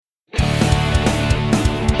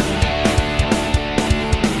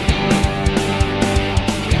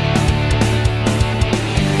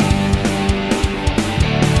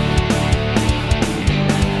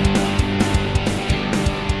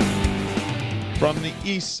From the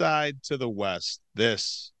east side to the west,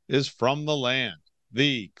 this is From the Land,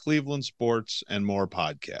 the Cleveland Sports and More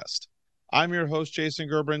podcast. I'm your host, Jason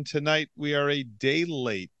Gerber, and tonight we are a day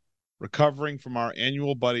late recovering from our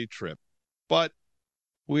annual buddy trip, but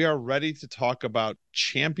we are ready to talk about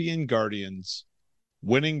champion Guardians,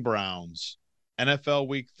 winning Browns, NFL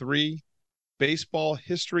Week 3, baseball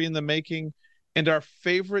history in the making, and our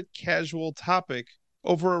favorite casual topic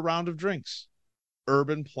over a round of drinks,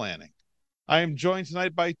 urban planning. I am joined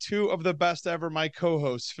tonight by two of the best ever. My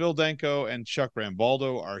co-hosts, Phil Danko and Chuck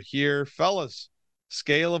Rambaldo, are here. Fellas,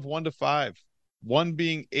 scale of 1 to 5. 1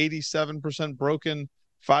 being 87% broken,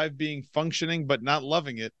 5 being functioning but not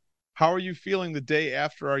loving it. How are you feeling the day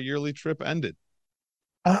after our yearly trip ended?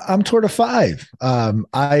 I'm toward a 5.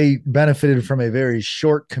 I benefited from a very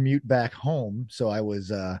short commute back home, so I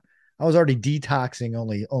was already detoxing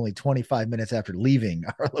only 25 minutes after leaving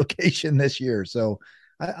our location this year. So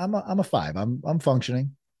I'm a 5. I'm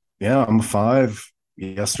functioning. Yeah, I'm a 5.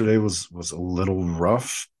 Yesterday was a little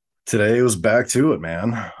rough. Today was back to it,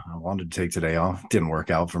 man. I wanted to take today off. Didn't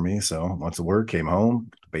work out for me, so went to work, came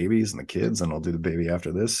home, the babies and the kids, and I'll do the baby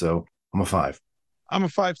after this. So I'm a 5. I'm a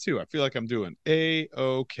 5 too. I feel like I'm doing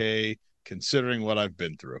A-okay considering what I've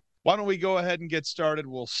been through. Why don't we go ahead and get started?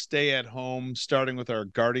 We'll stay at home, starting with our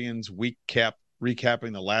Guardians week cap,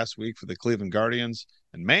 recapping the last week for the Cleveland Guardians.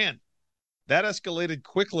 And man, that escalated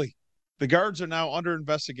quickly. The Guards are now under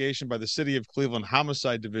investigation by the City of Cleveland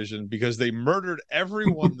Homicide Division because they murdered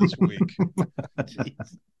everyone this week,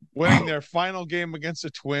 winning their final game against the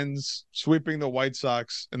Twins, sweeping the White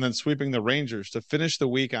Sox, and then sweeping the Rangers to finish the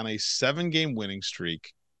week on a 7-game winning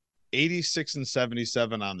streak,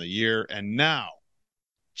 86-77 on the year, and now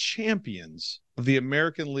champions of the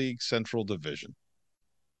American League Central Division.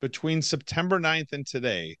 Between September 9th and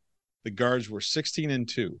today, the Guards were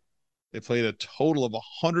 16-2. They played a total of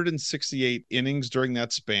 168 innings during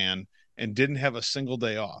that span and didn't have a single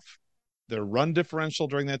day off. Their run differential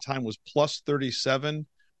during that time was plus 37.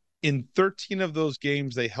 In 13 of those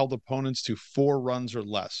games, they held opponents to 4 runs or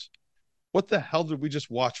less. What the hell did we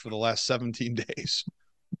just watch for the last 17 days?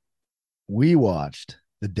 We watched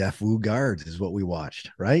the Defu Guards is what we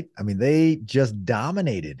watched, right? I mean, they just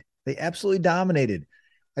dominated. They absolutely dominated.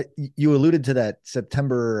 You alluded to that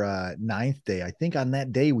September 9th day. I think on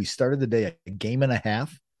that day, we started the day a game and a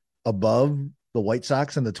half above the White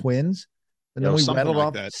Sox and the Twins. And then we rattled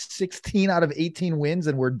off 16 out of 18 wins,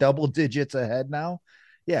 and we're double digits ahead now.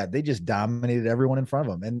 Yeah, they just dominated everyone in front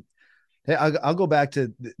of them. And hey, I'll go back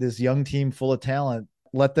to this young team full of talent.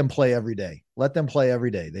 Let them play every day. Let them play every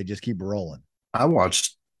day. They just keep rolling. I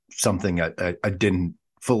watched something I didn't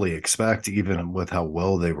fully expect, even with how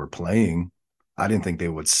well they were playing. I didn't think they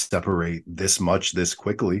would separate this much this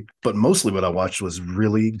quickly, but mostly what I watched was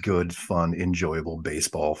really good, fun, enjoyable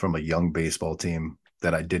baseball from a young baseball team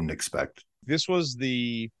that I didn't expect. This was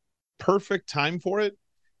the perfect time for it.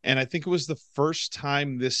 And I think it was the first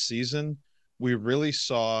time this season we really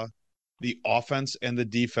saw the offense and the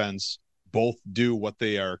defense both do what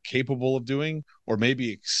they are capable of doing, or maybe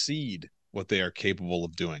exceed what they are capable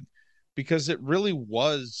of doing, because it really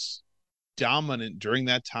was dominant during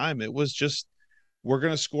that time. It was just, we're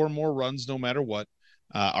going to score more runs no matter what.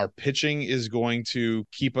 Our pitching is going to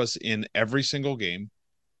keep us in every single game.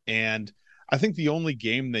 And I think the only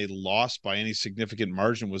game they lost by any significant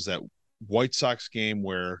margin was that White Sox game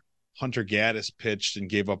where Hunter Gaddis pitched and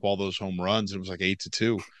gave up all those home runs. It was like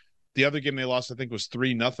 8-2. The other game they lost, I think, was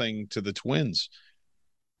 3-0 to the Twins.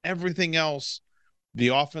 Everything else, the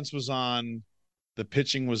offense was on, the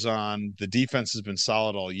pitching was on, the defense has been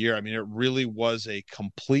solid all year. I mean, it really was a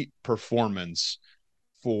complete performance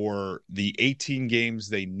for the 18 games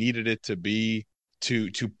they needed it to be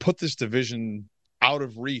to put this division out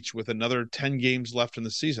of reach with another 10 games left in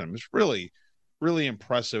the season. It's really, really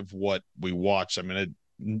impressive what we watched. I mean,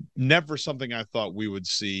 never something I thought we would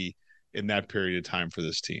see in that period of time for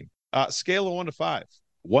this team. Scale of 1 to 5.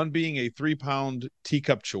 1 being a 3-pound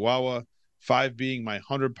teacup Chihuahua, 5 being my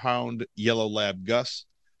 100-pound yellow lab Gus.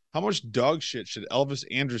 How much dog shit should Elvis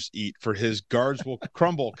Andrus eat for his guards will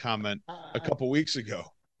crumble comment a couple weeks ago?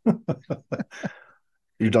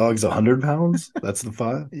 Your dog's 100 pounds? That's the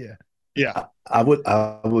 5? Yeah. Yeah. I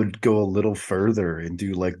would go a little further and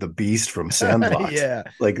do like the Beast from Sandbox. Yeah.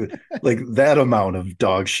 Like that amount of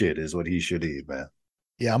dog shit is what he should eat, man.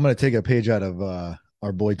 Yeah, I'm going to take a page out of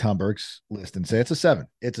our boy Tom Burke's list and say it's a 7.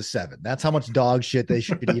 It's a 7. That's how much dog shit they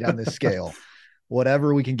should eat on this scale.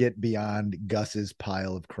 Whatever we can get beyond Gus's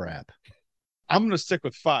pile of crap. I'm going to stick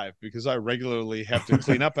with 5 because I regularly have to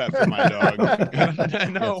clean up after my dog.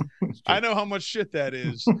 I know how much shit that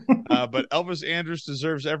is. But Elvis Andrus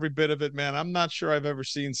deserves every bit of it, man. I'm not sure I've ever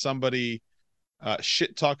seen somebody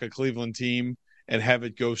shit talk a Cleveland team and have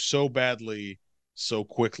it go so badly so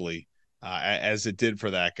quickly as it did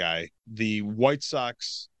for that guy. The White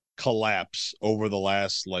Sox collapse over the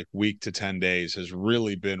last week to 10 days has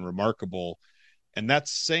really been remarkable. And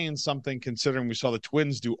that's saying something considering we saw the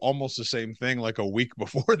Twins do almost the same thing like a week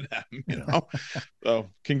before them, So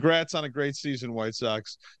congrats on a great season, White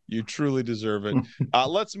Sox. You truly deserve it.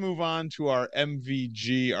 Let's move on to our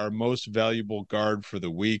MVG, our most valuable guard for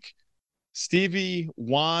the week. Stevie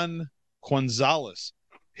Juan Gonzalez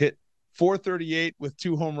hit .438 with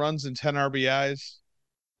 2 home runs and 10 RBIs.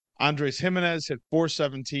 Andres Jimenez hit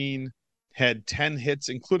 .417, had 10 hits,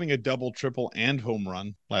 including a double, triple, and home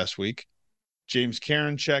run last week. James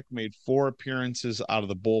Karinchak made 4 appearances out of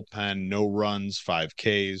the bullpen, no runs, 5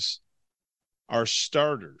 Ks. Our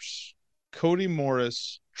starters, Cody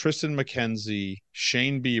Morris, Tristan McKenzie,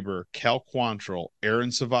 Shane Bieber, Cal Quantrill,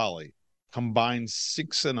 Aaron Savali, combined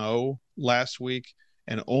 6-0 last week,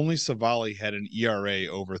 and only Savali had an ERA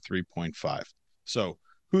over 3.5. So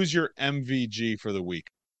who's your MVG for the week?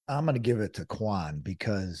 I'm going to give it to Quan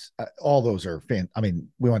because all those are we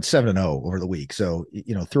went 7-0 over the week. So,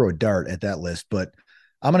 throw a dart at that list, but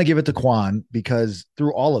I'm going to give it to Quan because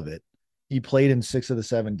through all of it, he played in 6 of the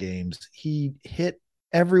 7 games. He hit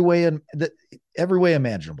every way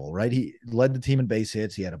imaginable, right? He led the team in base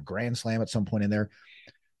hits. He had a grand slam at some point in there.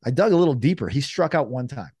 I dug a little deeper. He struck out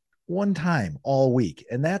one time all week.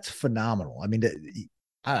 And that's phenomenal. I mean,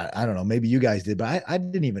 I don't know, maybe you guys did, but I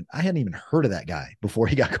hadn't even heard of that guy before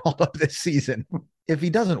he got called up this season. If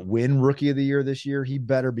he doesn't win Rookie of the Year this year, he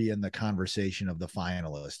better be in the conversation of the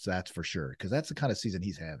finalists. That's for sure. Because that's the kind of season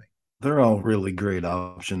he's having. They're all really great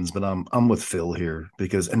options, but I'm with Phil here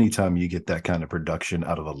because anytime you get that kind of production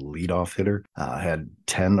out of a leadoff hitter, had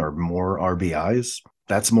 10 or more RBIs,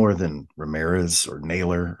 that's more than Ramirez or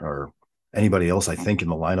Naylor or anybody else, I think, in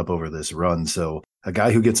the lineup over this run. So a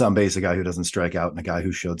guy who gets on base, a guy who doesn't strike out, and a guy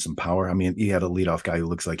who showed some power. I mean, he had a leadoff guy who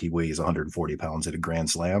looks like he weighs 140 pounds at a grand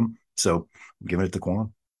slam. So I'm giving it to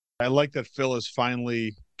Quan. I like that Phil has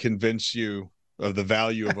finally convinced you of the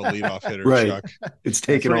value of a leadoff hitter, right. Chuck. It's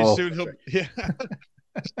taken all. Soon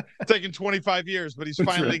taking 25 years, but he's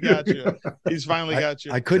finally got you. He's finally got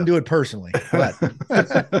you. I couldn't do it personally, but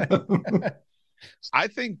I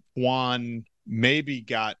think Juan maybe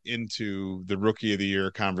got into the Rookie of the Year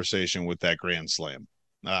conversation with that grand slam.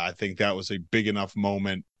 I think that was a big enough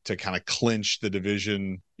moment to kind of clinch the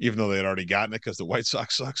division, even though they had already gotten it because the White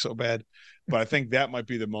Sox suck so bad. But I think that might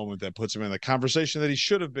be the moment that puts him in the conversation that he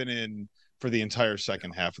should have been in for the entire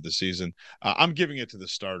second half of the season. I'm giving it to the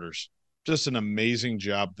starters. Just an amazing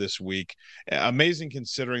job this week. Amazing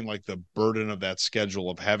considering the burden of that schedule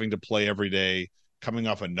of having to play every day, coming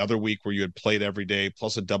off another week where you had played every day,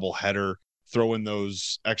 plus a double header, throw in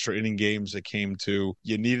those extra inning games that came to.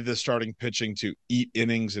 You needed the starting pitching to eat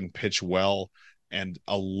innings and pitch well, and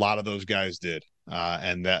a lot of those guys did.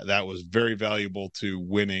 And that was very valuable to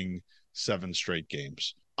winning 7 straight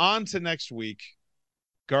games. On to next week.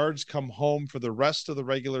 Guards come home for the rest of the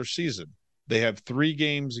regular season. They have 3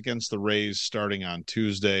 games against the Rays starting on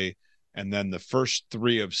Tuesday, and then the first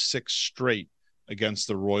 3 of 6 straight against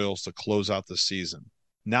the Royals to close out the season.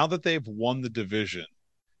 Now that they've won the division,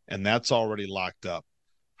 and that's already locked up,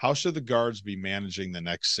 how should the Guards be managing the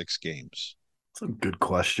next 6 games? That's a good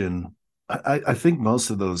question. I think most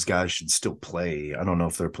of those guys should still play. I don't know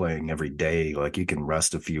if they're playing every day. You can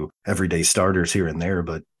rest a few everyday starters here and there,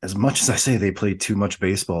 but as much as I say they play too much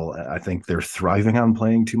baseball, I think they're thriving on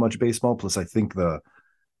playing too much baseball. Plus, I think the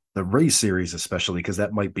Rays series, especially because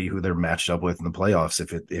that might be who they're matched up with in the playoffs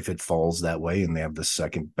if it falls that way, and they have the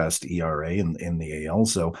second best ERA in the AL.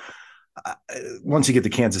 So once you get to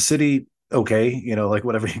Kansas City, okay,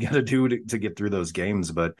 whatever you got to do to get through those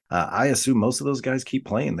games. But I assume most of those guys keep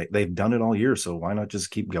playing. They've done it all year, so why not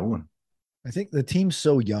just keep going? I think the team's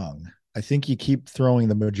so young. I think you keep throwing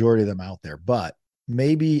the majority of them out there, but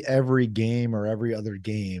maybe every game or every other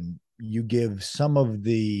game, you give some of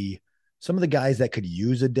the guys that could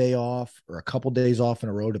use a day off or a couple days off in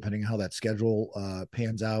a row, depending on how that schedule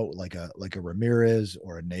pans out, like a Ramirez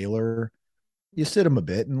or a Naylor. You sit them a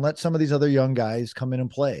bit and let some of these other young guys come in and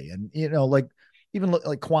play. And, even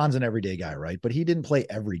Quan's an everyday guy, right? But he didn't play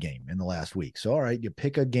every game in the last week. So, all right, you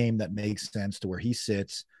pick a game that makes sense to where he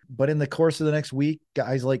sits. But in the course of the next week,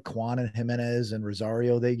 guys like Quan and Jimenez and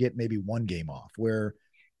Rosario, they get maybe 1 game off, where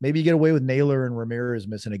maybe you get away with Naylor and Ramirez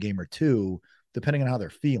missing a game or 2, depending on how they're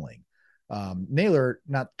feeling. Naylor,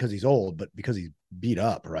 not because he's old, but because he's beat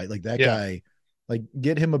up, right? Guy,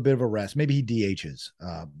 get him a bit of a rest. Maybe he DHs.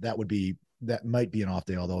 That might be an off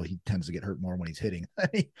day, although he tends to get hurt more when he's hitting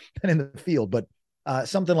than in the field. But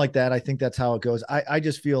Something like that. I think that's how it goes. I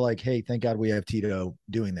just feel like, hey, thank God we have Tito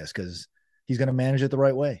doing this because he's going to manage it the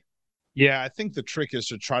right way. Yeah, I think the trick is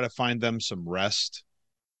to try to find them some rest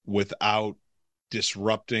without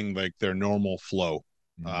disrupting like their normal flow,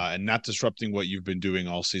 and not disrupting what you've been doing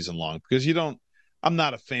all season long. Because I'm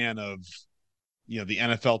not a fan of, the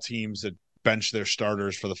NFL teams that bench their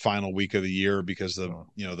starters for the final week of the year because the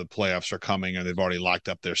playoffs are coming and they've already locked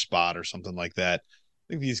up their spot or something like that. I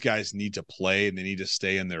think these guys need to play and they need to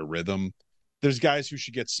stay in their rhythm. There's guys who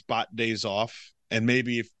should get spot days off, and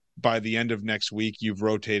maybe if by the end of next week you've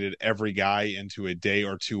rotated every guy into a day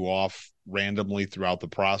or two off randomly throughout the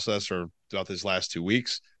process or throughout these last 2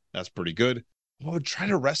 weeks, that's pretty good. I would try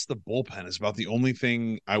to rest the bullpen is about the only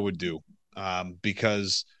thing I would do,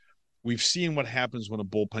 because we've seen what happens when a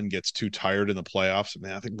bullpen gets too tired in the playoffs.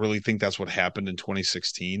 I mean, really think that's what happened in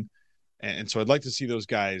 2016. And so I'd like to see those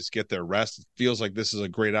guys get their rest. It feels like this is a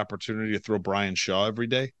great opportunity to throw Brian Shaw every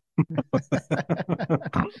day.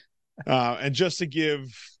 And just to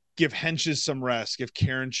give Henches some rest, give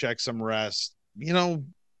Karinchak some rest.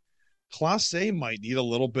 Clase might need a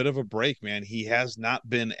little bit of a break, man. He has not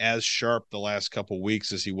been as sharp the last couple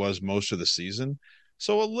weeks as he was most of the season.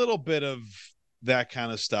 So a little bit of that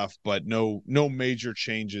kind of stuff, but no major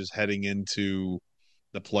changes heading into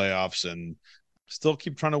the playoffs, and still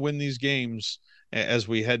keep trying to win these games as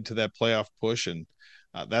we head to that playoff push. And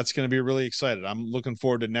that's going to be really excited. I'm looking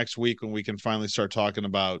forward to next week when we can finally start talking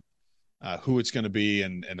about who it's going to be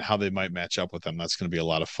and how they might match up with them. That's going to be a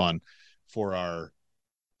lot of fun for our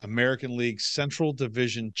American League Central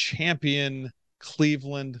Division champion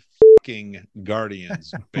Cleveland fucking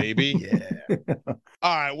Guardians, baby. Yeah.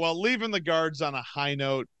 All right, well, leaving the Guards on a high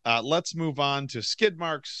note, let's move on to Skid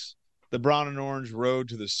Marks, the Brown and Orange Road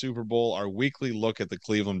to the Super Bowl, our weekly look at the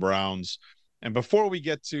Cleveland Browns. And before we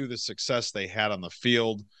get to the success they had on the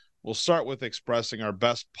field, we'll start with expressing our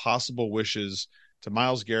best possible wishes to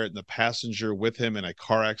Myles Garrett and the passenger with him in a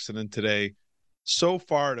car accident today. So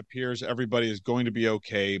far, it appears everybody is going to be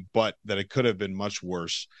okay, but that it could have been much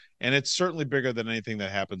worse. And it's certainly bigger than anything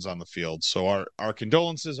that happens on the field. So our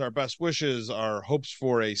condolences, our best wishes, our hopes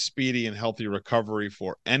for a speedy and healthy recovery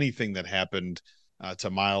for anything that happened to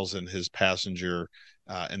Myles and his passenger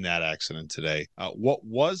in that accident today. What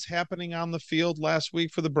was happening on the field last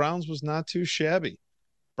week for the Browns was not too shabby.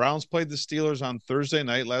 Browns played the Steelers on Thursday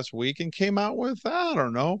night last week and came out with, I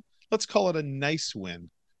don't know, let's call it a nice win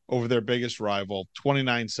over their biggest rival,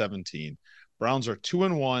 29-17. Browns are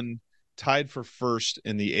 2-1, tied for first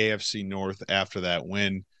in the AFC North after that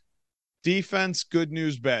win. Defense, good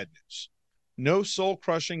news, bad news. No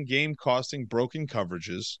soul-crushing, game-costing broken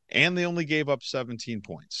coverages, and they only gave up 17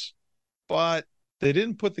 points. But they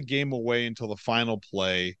didn't put the game away until the final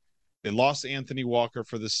play. They lost Anthony Walker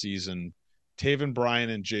for the season. Taven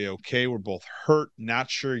Bryan and JOK were both hurt,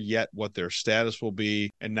 not sure yet what their status will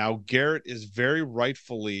be. And now Garrett is very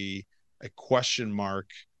rightfully a question mark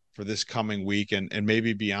for this coming week and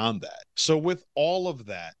maybe beyond that. So with all of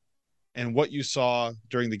that and what you saw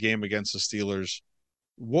during the game against the Steelers,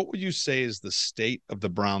 what would you say is the state of the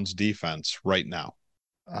Browns defense right now?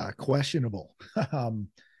 Questionable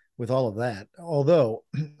with all of that. Although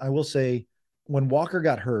I will say when Walker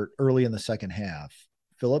got hurt early in the second half,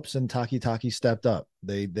 Phillips and Taki stepped up.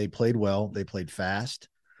 They played well. They played fast.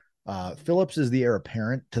 Phillips is the heir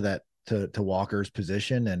apparent to Walker's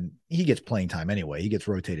position, and he gets playing time anyway. He gets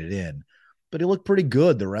rotated in, but he looked pretty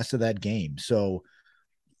good the rest of that game. So,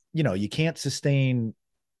 you can't sustain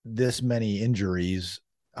this many injuries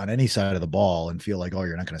on any side of the ball and feel like, oh,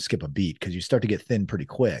 you're not going to skip a beat, because you start to get thin pretty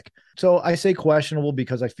quick. So I say questionable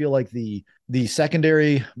because I feel like the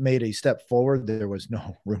secondary made a step forward. There was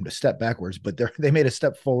no room to step backwards, but they made a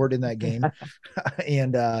step forward in that game.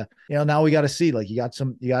 And now we got to see, like, you got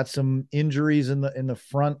some injuries in the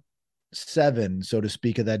front seven, so to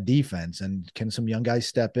speak, of that defense, and can some young guys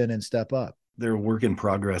step in and step up? They're a work in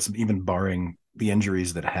progress, even barring the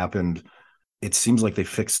injuries that happened. It seems like they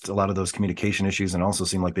fixed a lot of those communication issues, and also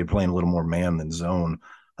seemed like they're playing a little more man than zone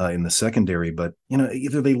in the secondary. But,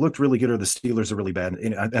 either they looked really good or the Steelers are really bad.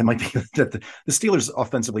 And it might be that the Steelers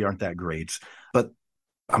offensively aren't that great, but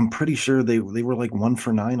I'm pretty sure they were like 1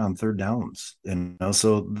 for 9 on third downs.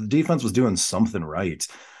 So the defense was doing something right.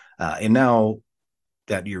 And now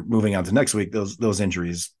that you're moving on to next week, those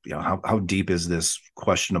injuries, how deep is this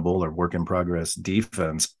questionable or work in progress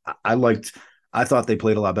defense? I thought they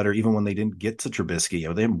played a lot better even when they didn't get to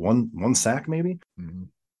Trubisky. They had one sack maybe. Mm-hmm.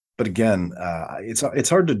 But again, it's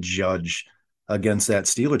hard to judge against that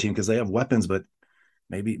Steeler team because they have weapons, but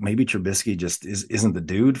maybe Trubisky just isn't the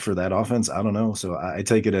dude for that offense. I don't know. So I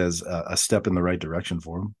take it as a step in the right direction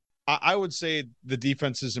for him. I would say the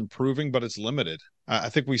defense is improving, but it's limited. I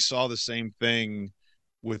think we saw the same thing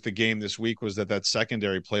with the game this week, was that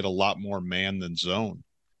secondary played a lot more man than zone.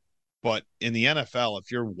 But in the NFL,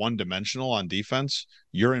 if you're one dimensional on defense,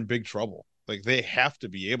 you're in big trouble. Like, they have to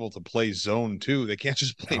be able to play zone too. They can't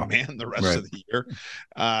just play man the rest of the year.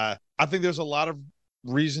 I think there's a lot of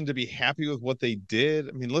reason to be happy with what they did.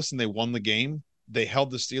 I mean, listen, they won the game. They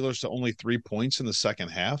held the Steelers to only 3 points in the second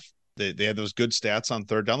half. They had those good stats on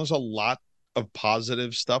third down. There's a lot of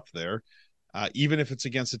positive stuff there, even if it's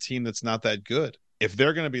against a team that's not that good. If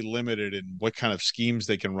they're going to be limited in what kind of schemes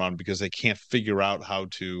they can run because they can't figure out how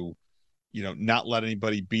to, not let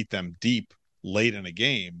anybody beat them deep late in a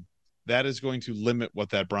game, that is going to limit what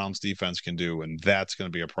that Browns defense can do, and that's going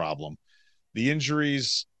to be a problem. The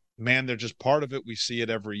injuries, man, they're just part of it. We see it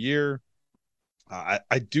every year.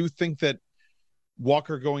 I do think that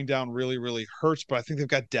Walker going down really, really hurts, but I think they've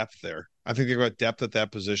got depth there. I think they've got depth at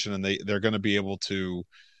that position, and they're going to be able to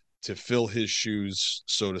fill his shoes,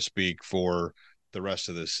 so to speak, for the rest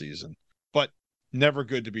of this season. But never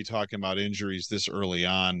good to be talking about injuries this early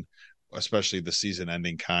on, especially the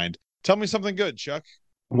season-ending kind. Tell me something good, Chuck.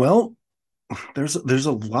 Well, there's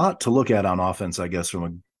a lot to look at on offense, I guess, from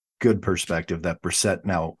a good perspective, that Brissett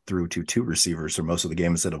now threw to 2 receivers for most of the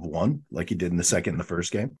game instead of 1, like he did in the second and the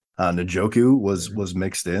first game. Njoku was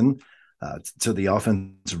mixed in to the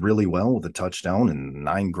offense really well with a touchdown and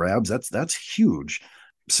 9 grabs. That's huge.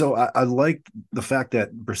 So I like the fact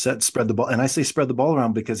that Brissett spread the ball, and I say spread the ball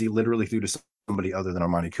around because he literally threw to somebody other than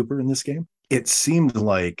Armani Cooper in this game. It seemed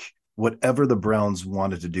like whatever the Browns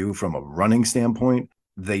wanted to do from a running standpoint,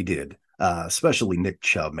 they did. Especially Nick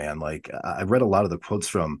Chubb, man. Like, I read a lot of the quotes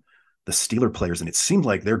from the Steeler players, and it seemed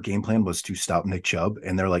like their game plan was to stop Nick Chubb,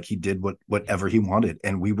 and they're like, he did whatever he wanted,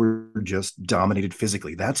 and we were just dominated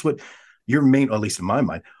physically. That's what your main, or at least in my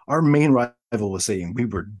mind, our main rival was saying. We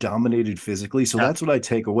were dominated physically. So that's what I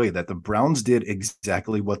take away, that the Browns did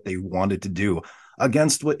exactly what they wanted to do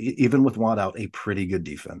against what, even with Watt out, a pretty good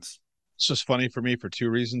defense. It's just funny for me for 2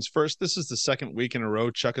 reasons. First, this is the second week in a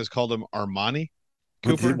row Chuck has called him Armani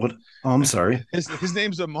Cooper. What? Oh, I'm sorry. His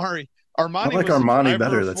name's Amari. Armani. I like Armani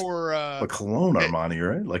better. That's for a cologne Armani,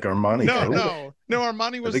 right? Like Armani. No.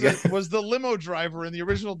 Armani was the limo driver in the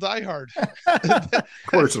original Die Hard. Of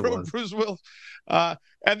course it was. Bruce Willis.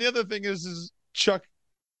 And the other thing is Chuck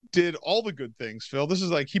did all the good things, Phil. This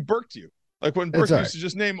is like, he burked you. Like when Burke used to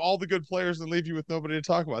just name all the good players and leave you with nobody to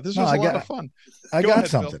talk about. This was a lot of fun. I got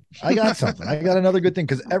something. I got another good thing,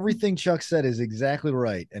 because everything Chuck said is exactly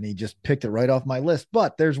right, and he just picked it right off my list.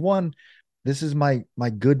 But there's one. This is my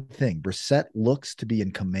good thing. Brissett looks to be in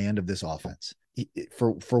command of this offense.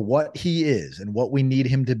 For what he is and what we need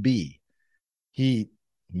him to be. He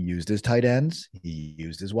used his tight ends, he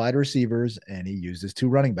used his wide receivers, and he used his 2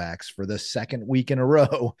 running backs for the second week in a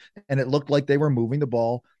row. And it looked like they were moving the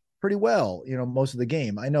ball pretty well, most of the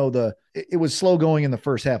game. I know it was slow going in the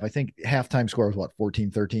first half. I think halftime score was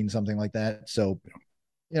 14-13, something like that. So,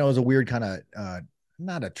 it was a weird kind of,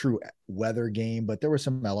 not a true weather game, but there were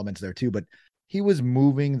some elements there too. But he was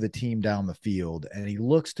moving the team down the field, and he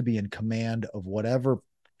looks to be in command of whatever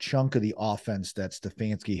chunk of the offense that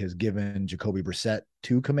Stefanski has given Jacoby Brissett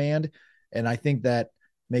to command. And I think that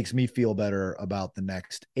makes me feel better about the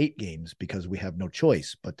next 8 games, because we have no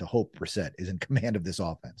choice but to hope Brissett is in command of this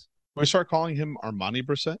offense. Can we start calling him Armani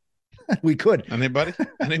Brissett? We could. Anybody?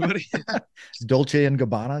 Dolce and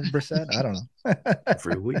Gabbana Brissett? I don't know.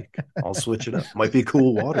 Every week. I'll switch it up. Might be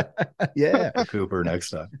Cool Water. Yeah. Cooper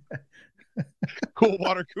next time. Cool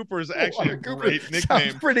Water Cooper is actually a great nickname.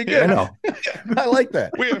 Sounds pretty good. Yeah, I know. I like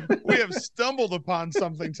that. We have stumbled upon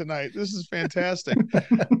something tonight. This is fantastic.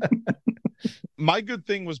 My good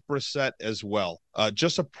thing was Brissett as well.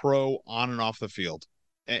 Just a pro on and off the field.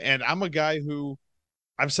 And I'm a guy who,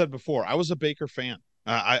 I've said before, I was a Baker fan.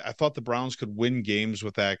 I thought the Browns could win games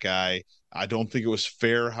with that guy. I don't think it was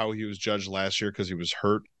fair how he was judged last year because he was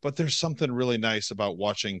hurt. But there's something really nice about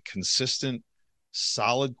watching consistent,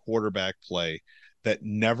 solid quarterback play that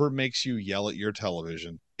never makes you yell at your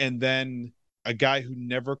television. And then a guy who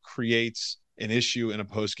never creates an issue in a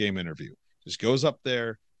post-game interview. Just goes up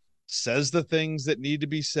there, says the things that need to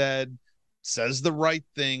be said, says the right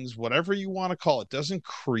things, whatever you want to call it, doesn't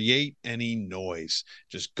create any noise,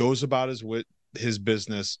 just goes about his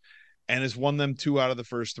business, and has won them 2 out of the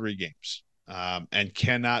first 3 games, and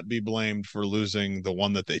cannot be blamed for losing the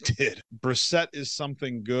one that they did. Brissett is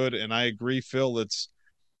something good, and I agree, Phil, it's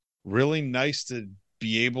really nice to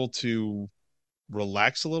be able to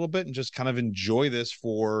relax a little bit and just kind of enjoy this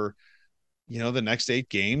for, the next 8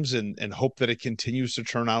 games and hope that it continues to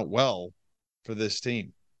turn out well for this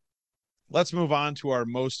team. Let's move on to our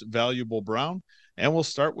most valuable Brown, And we'll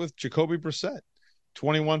start with Jacoby Brissett,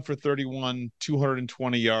 21 for 31,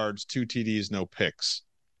 220 yards, 2 TDs, no picks.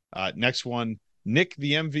 Next one, Nick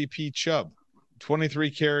the MVP Chubb,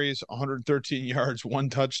 23 carries, 113 yards, 1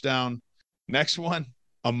 touchdown. Next one,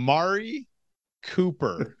 Amari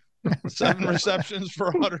Cooper, 7 receptions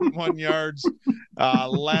for 101 yards.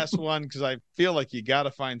 Last one, because I feel like you got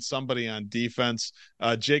to find somebody on defense.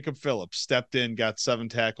 Jacob Phillips stepped in, got 7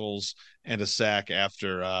 tackles and a sack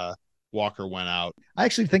after Walker went out. I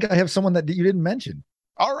actually think I have someone that you didn't mention.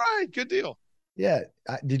 All right, good deal. Yeah.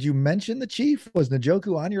 Did you mention the Chief? Was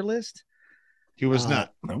Njoku on your list? He was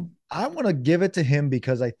not. No. I want to give it to him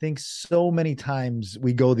because I think so many times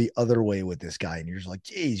we go the other way with this guy, and you're just like,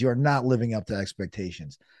 geez, you're not living up to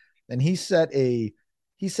expectations. And he set a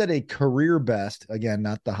career best, again,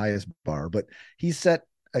 not the highest bar, but he set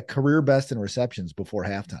a career best in receptions before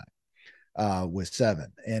halftime with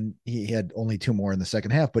 7. And he had only 2 more in the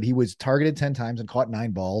second half, but he was targeted 10 times and caught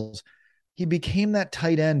 9 balls. He became that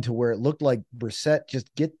tight end to where it looked like Brissett just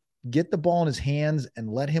get the ball in his hands and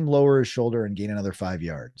let him lower his shoulder and gain another 5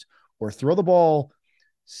 yards, or throw the ball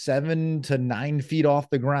 7 to 9 feet off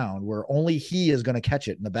the ground where only he is going to catch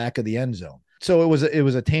it in the back of the end zone. So it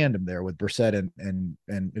was a tandem there with Brissett and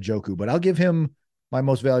Njoku, but I'll give him my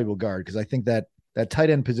most valuable guard because I think that tight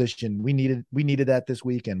end position we needed that this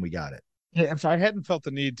week and we got it. Yeah, if I hadn't felt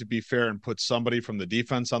the need to be fair and put somebody from the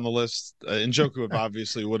defense on the list, Njoku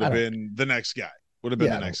obviously would have been the next guy. Would have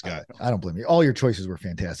been the next guy. I don't blame you. All your choices were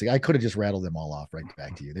fantastic. I could have just rattled them all off right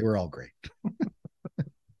back to you. They were all great.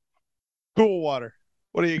 Cool water.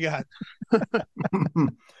 What do you got?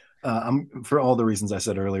 I'm for all the reasons I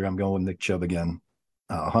said earlier, I'm going with Nick Chubb again.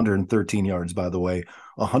 113 yards, by the way.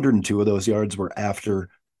 102 of those yards were after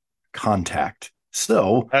contact.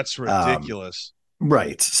 So that's ridiculous.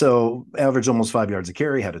 Right. So averaged almost 5 yards a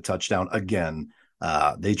carry, had a touchdown again.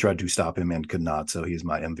 They tried to stop him and could not. So he's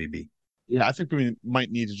my MVP. Yeah, I think we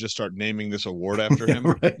might need to just start naming this award after him.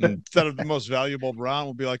 Right. Instead of the most valuable Brown,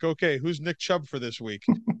 we'll be like, okay, who's Nick Chubb for this week?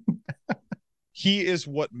 He is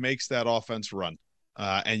what makes that offense run.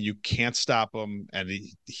 And you can't stop him. And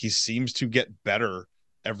he seems to get better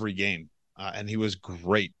every game. And he was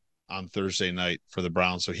great on Thursday night for the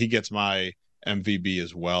Browns. So he gets my MVP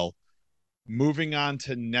as well. Moving on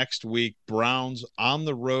to next week, Browns on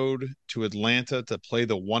the road to Atlanta to play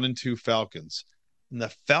the 1-2 Falcons. And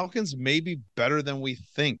the Falcons may be better than we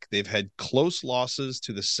think. They've had close losses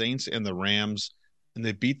to the Saints and the Rams, and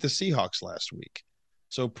they beat the Seahawks last week.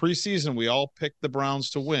 So preseason, we all picked the Browns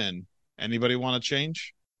to win. Anybody want to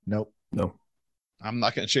change? Nope. No. I'm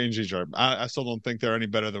not going to change these. I still don't think they're any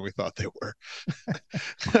better than we thought they were.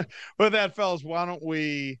 With that, fellas, why don't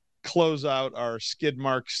we close out our skid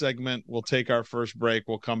mark segment? We'll take our first break.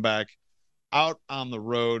 We'll come back out on the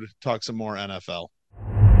road, talk some more NFL.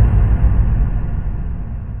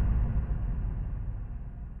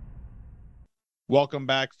 Welcome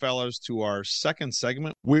back, fellas, to our second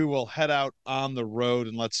segment. We will head out on the road,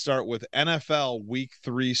 and let's start with NFL Week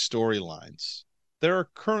 3 storylines. There are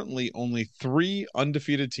currently only 3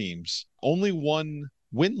 undefeated teams, only 1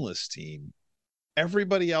 winless team.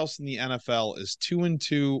 Everybody else in the NFL is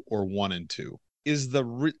 2-2 or 1-2. Is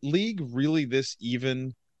the league really this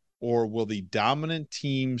even, or will the dominant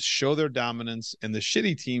teams show their dominance and the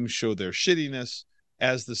shitty teams show their shittiness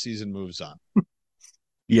as the season moves on?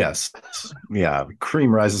 Yes. Yeah.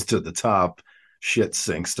 Cream rises to the top, shit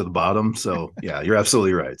sinks to the bottom. So yeah, you're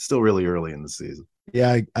absolutely right. Still really early in the season.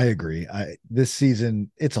 Yeah, I agree. This season,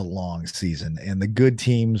 it's a long season, and the good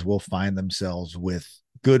teams will find themselves with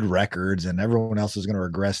good records, and everyone else is going to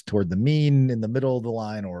regress toward the mean in the middle of the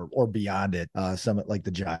line or beyond it. Some like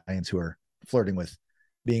the Giants, who are flirting with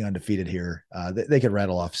being undefeated here, they could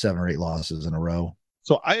rattle off 7 or 8 losses in a row.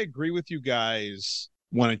 So I agree with you guys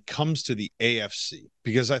when it comes to the AFC,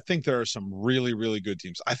 because I think there are some really, really good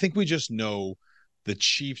teams. I think we just know the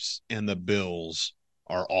Chiefs and the Bills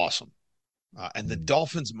are awesome. And the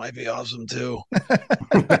Dolphins might be awesome too.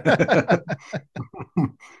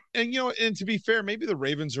 And, and to be fair, maybe the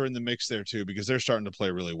Ravens are in the mix there too, because they're starting to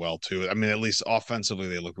play really well too. I mean, at least offensively,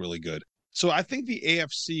 they look really good. So I think the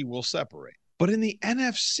AFC will separate. But in the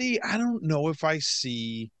NFC, I don't know if I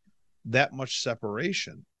see that much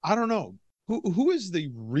separation. I don't know. Who is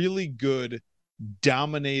the really good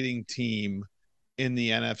dominating team in the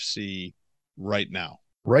NFC right now?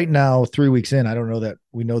 Right now, 3 weeks in, I don't know that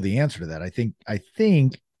we know the answer to that. I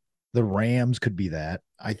think the Rams could be that.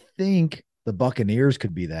 I think the Buccaneers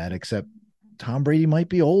could be that, except Tom Brady might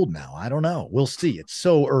be old now. I don't know. We'll see. It's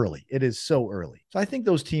so early. It is so early. So I think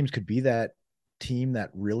those teams could be that team that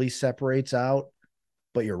really separates out.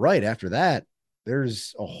 But you're right. After that,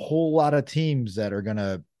 there's a whole lot of teams that are going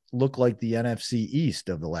to look like the NFC East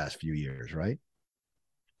of the last few years, right?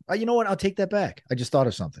 You know what? I'll take that back. I just thought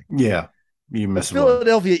of something. Yeah. You The missed one.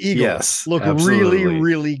 Philadelphia Eagles Yes, look absolutely. really,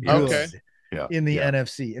 really good Okay. in the Yeah.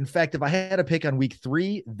 NFC. In fact, if I had to pick on week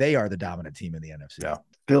 3, they are the dominant team in the NFC. Yeah.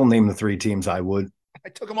 Phil named the 3 teams I would. I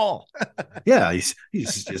took them all. Yeah,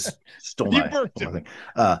 he's just stole You my burped thing. him.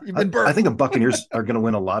 You've been I burped. think the Buccaneers are going to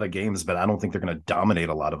win a lot of games, but I don't think they're going to dominate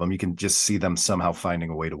a lot of them. You can just see them somehow finding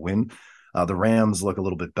a way to win. The Rams look a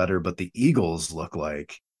little bit better, but the Eagles look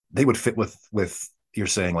like they would fit with you're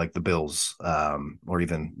saying like the Bills, or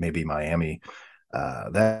even maybe Miami.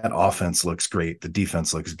 That offense looks great. The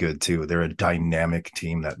defense looks good too. They're a dynamic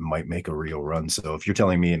team that might make a real run. So if you're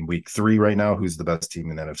telling me in week 3 right now, who's the best team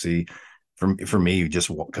in the NFC? For me, just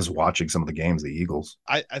because watching some of the games, the Eagles.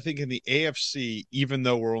 I think in the AFC, even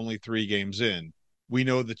though we're only 3 games in, we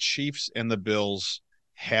know the Chiefs and the Bills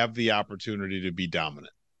have the opportunity to be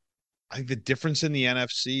dominant. I think the difference in the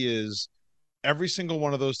NFC is every single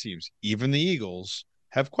one of those teams, even the Eagles,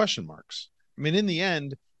 have question marks. I mean, in the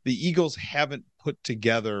end, the Eagles haven't put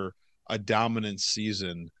together a dominant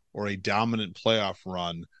season or a dominant playoff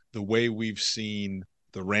run the way we've seen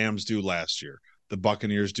the Rams do last year, the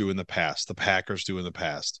Buccaneers do in the past, the Packers do in the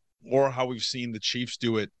past, or how we've seen the Chiefs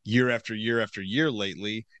do it year after year after year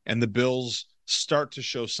lately, and the Bills start to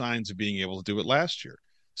show signs of being able to do it last year.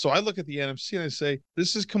 So I look at the NFC and I say,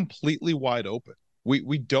 this is completely wide open.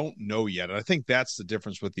 We don't know yet. And I think that's the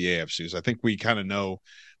difference with the AFCs. I think we kind of know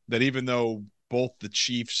that even though both the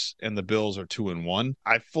Chiefs and the Bills are 2-1,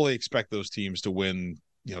 I fully expect those teams to win,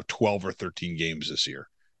 12 or 13 games this year.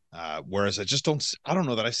 Whereas I don't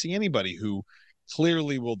know that I see anybody who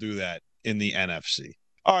clearly will do that in the NFC.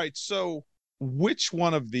 All right. So which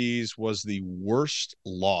one of these was the worst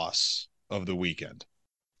loss of the weekend?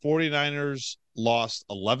 49ers lost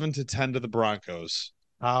 11-10 to the Broncos.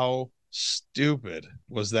 How stupid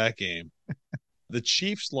was that game? The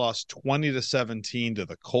Chiefs lost 20-17 to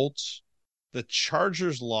the Colts. The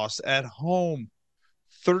Chargers lost at home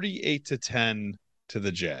 38-10 to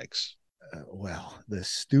the Jags. Well, the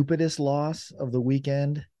stupidest loss of the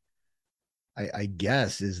weekend, I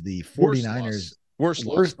guess, is the 49ers. Worst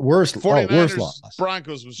loss. 49ers loss.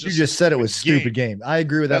 Broncos was just you just said it was stupid game. I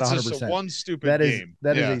agree with that 100%. Just one stupid game.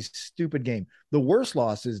 That is a stupid game. The worst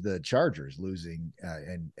loss is the Chargers losing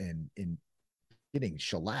and getting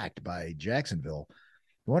shellacked by Jacksonville.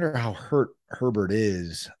 I wonder how hurt Herbert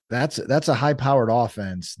is. That's a high-powered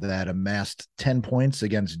offense that amassed 10 points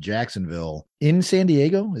against Jacksonville in San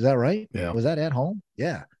Diego. Is that right? Yeah. Was that at home?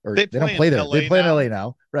 Yeah. Or they don't play there. They play now. in LA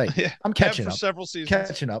now. Right. Yeah. I'm catching for up. Several seasons.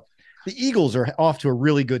 Catching up. The Eagles are off to a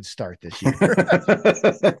really good start this year.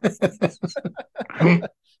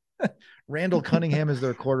 Randall Cunningham is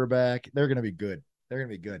their quarterback. They're going to be good.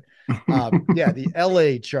 The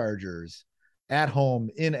LA Chargers at home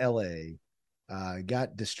in LA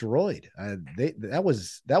got destroyed. That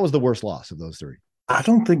was the worst loss of those 3. I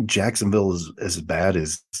don't think Jacksonville is as bad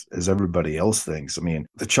as everybody else thinks. I mean,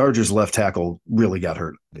 the Chargers left tackle really got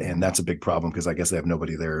hurt, and that's a big problem because I guess they have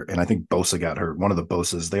nobody there. And I think Bosa got hurt. One of the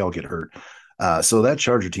Bosas, they all get hurt. So that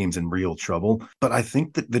Charger team's in real trouble. But I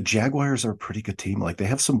think that the Jaguars are a pretty good team. Like, they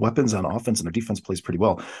have some weapons on offense, and their defense plays pretty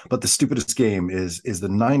well. But the stupidest game is the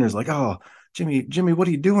Niners. Like, oh, Jimmy, what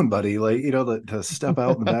are you doing, buddy? Like, to step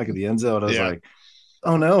out in the back of the end zone. I was like,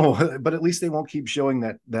 oh no, but at least they won't keep showing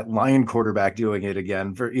that Lion quarterback doing it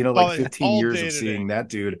again for 15 years of seeing that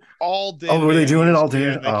dude all day. Oh, were they doing it all day?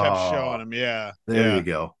 They kept showing him. Yeah, there you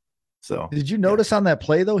go. So did you notice on that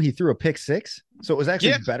play though he threw a pick 6? So it was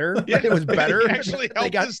actually better. Yeah. It was better. He actually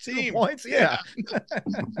helped his team. Points. Yeah.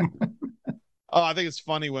 Oh, I think it's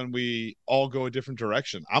funny when we all go a different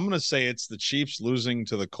direction. I'm going to say it's the Chiefs losing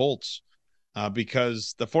to the Colts.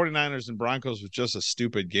 Because the 49ers and Broncos was just a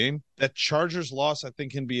stupid game. That Chargers loss, I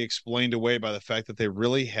think, can be explained away by the fact that they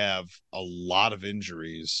really have a lot of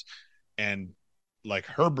injuries. And, like,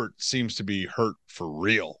 Herbert seems to be hurt for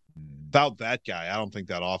real. Without that guy, I don't think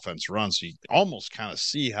that offense runs. So you almost kind of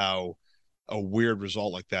see how a weird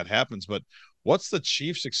result like that happens. But what's the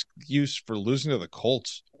Chiefs' excuse for losing to the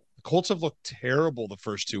Colts? Colts have looked terrible the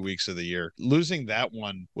first 2 weeks of the year. Losing that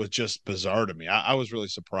one was just bizarre to me. I was really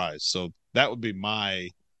surprised. So that would be my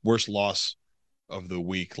worst loss of the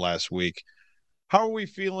week last week. How are we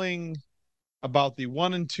feeling about the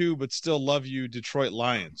 1-2 but still love you Detroit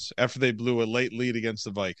Lions after they blew a late lead against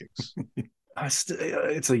the Vikings?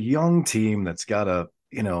 It's a young team that's got a,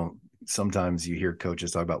 sometimes you hear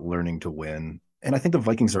coaches talk about learning to win. And I think the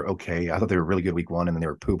Vikings are okay. I thought they were really good week 1, and then they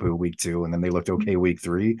were poo-poo week 2, and then they looked okay week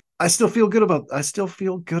 3. I still feel good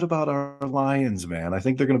about our Lions, man. I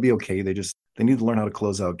think they're going to be okay. They need to learn how to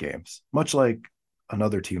close out games, much like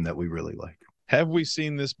another team that we really like. Have we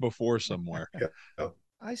seen this before somewhere?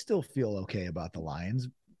 I still feel okay about the Lions,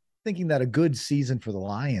 thinking that a good season for the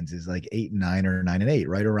Lions is like 8-9 or 9-8,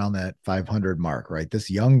 right around that 500 mark, right? This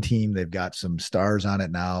young team, they've got some stars on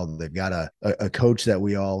it now. They've got a coach that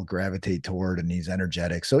we all gravitate toward, and he's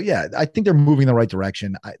energetic. So yeah, I think they're moving in the right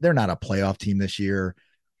direction. They're not a playoff team this year.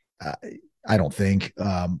 I don't think.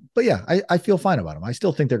 But yeah, I feel fine about them. I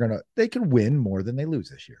still think they can win more than they lose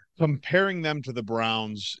this year. Comparing them to the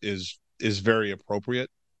Browns is very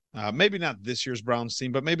appropriate. Maybe not this year's Browns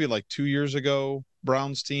team, but maybe like 2 years ago,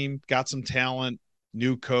 Browns team got some talent,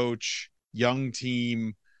 new coach, young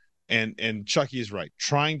team, and Chucky's right,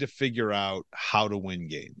 trying to figure out how to win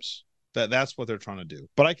games. That's what they're trying to do.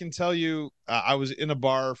 But I can tell you, I was in a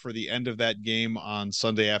bar for the end of that game on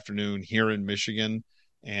Sunday afternoon here in Michigan,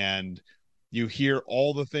 and you hear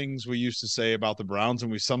all the things we used to say about the Browns,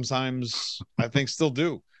 and we sometimes, I think, still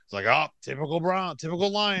do. It's like, oh, typical Brown,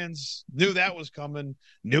 typical Lions. Knew that was coming.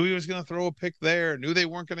 Knew he was going to throw a pick there. Knew they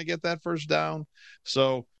weren't going to get that first down.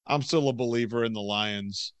 So I'm still a believer in the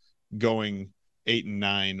Lions going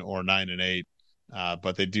 8-9 or 9-8,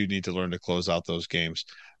 but they do need to learn to close out those games.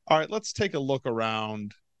 All right, let's take a look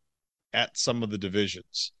around at some of the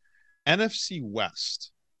divisions. NFC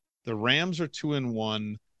West, the Rams are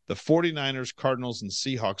 2-1. The 49ers, Cardinals, and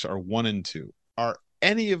Seahawks are 1-2. Are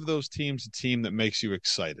any of those teams a team that makes you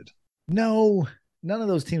excited? No, none of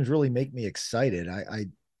those teams really make me excited. I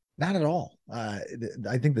not at all. I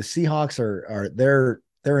think the Seahawks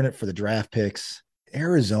they're in it for the draft picks.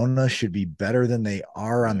 Arizona should be better than they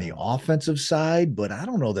are on the offensive side, but I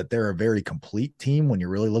don't know that they're a very complete team when you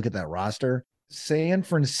really look at that roster. San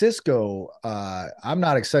Francisco, I'm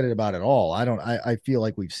not excited about at all. I feel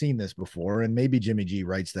like we've seen this before, and maybe Jimmy G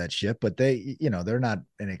writes that ship, but they're not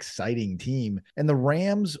an exciting team. And the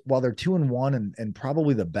Rams, while they're 2-1 and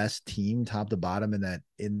probably the best team top to bottom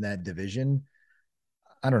in that division,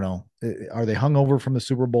 I don't know. Are they hungover from the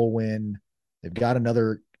Super Bowl win? They've got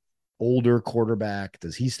another older quarterback.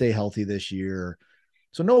 Does he stay healthy this year?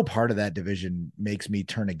 So no part of that division makes me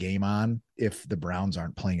turn a game on if the Browns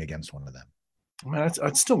aren't playing against one of them. I mean,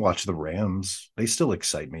 I'd still watch the Rams. They still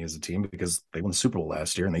excite me as a team because they won the Super Bowl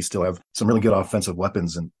last year and they still have some really good offensive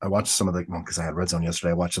weapons. And I watched some of because I had Red Zone yesterday.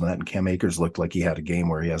 I watched some of that, and Cam Akers looked like he had a game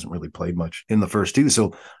where he hasn't really played much in the first two.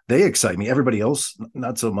 So they excite me. Everybody else,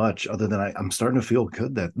 not so much, other than I'm starting to feel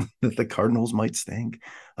good that the Cardinals might stink.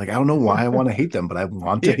 Like, I don't know why I want to hate them, but I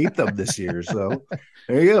want to hate them this year. So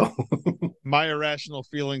there you go. My irrational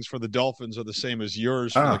feelings for the Dolphins are the same as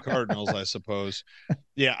yours for the Cardinals, I suppose.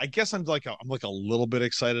 Yeah, I guess I'm like a little bit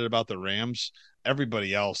excited about the Rams.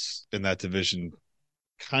 Everybody else in that division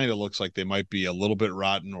kind of looks like they might be a little bit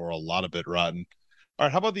rotten or a lot of bit rotten. All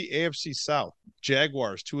right, how about the AFC South?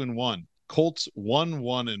 Jaguars 2-1, Colts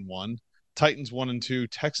 1-1-1, Titans 1-2,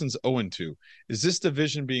 Texans 0-2. Is this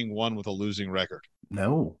division being won with a losing record?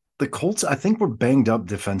 No. The Colts, I think, were banged up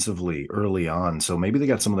defensively early on, so maybe they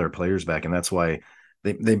got some of their players back, and that's why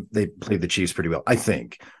they played the Chiefs pretty well. I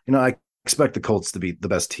think. I expect the Colts to be the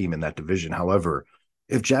best team in that division. However,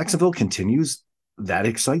 if Jacksonville continues, that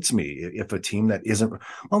excites me. If a team that isn't,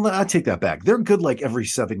 well, I take that back. They're good like every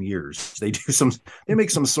 7 years. They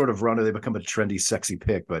make some sort of run, or they become a trendy, sexy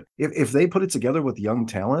pick. But if they put it together with young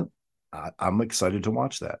talent, I'm excited to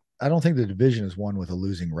watch that. I don't think the division is won with a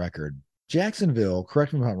losing record. Jacksonville,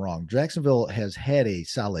 correct me if I'm wrong, Jacksonville has had a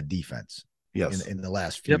solid defense in the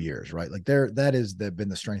last few years, right? Like that has been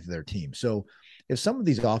the strength of their team. So if some of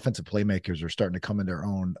these offensive playmakers are starting to come in their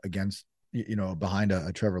own against, behind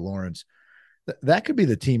a Trevor Lawrence, that could be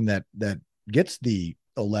the team that gets the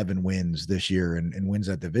 11 wins this year and wins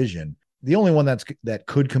that division. The only one that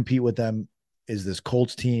could compete with them is this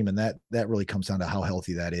Colts team, and that really comes down to how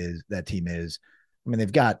healthy that team is. I mean, they've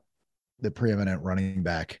got the preeminent running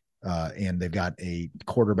back, and they've got a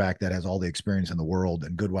quarterback that has all the experience in the world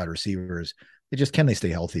and good wide receivers. Can they stay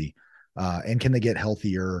healthy? And can they get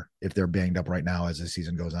healthier if they're banged up right now as the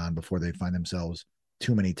season goes on before they find themselves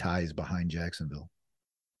too many ties behind Jacksonville?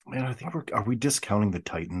 Man, I think are we discounting the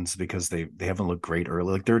Titans because they haven't looked great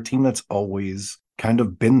early? Like, they're a team that's always kind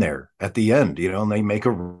of been there at the end, and they make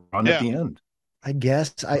a run at the end. I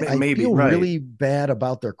guess I feel really bad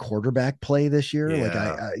about their quarterback play this year.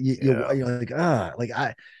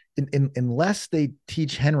 Unless they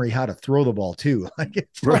teach Henry how to throw the ball too. Like,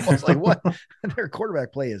 it's almost like what their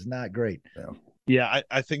quarterback play is not great. Yeah,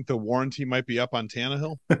 I think the warranty might be up on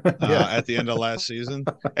Tannehill at the end of last season,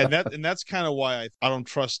 and that's kind of why I don't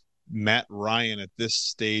trust Matt Ryan at this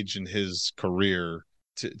stage in his career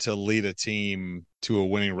to lead a team to a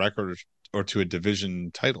winning record or to a division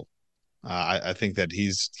title. I think that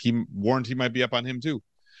warranty might be up on him too.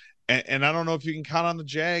 And I don't know if you can count on the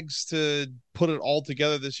Jags to put it all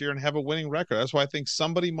together this year and have a winning record. That's why I think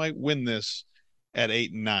somebody might win this at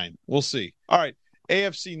 8-9. We'll see. All right,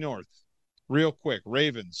 AFC North, real quick.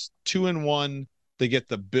 Ravens 2-1. They get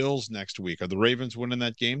the Bills next week. Are the Ravens winning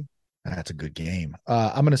that game? That's a good game.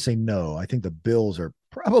 I'm going to say no. I think the Bills are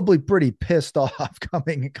probably pretty pissed off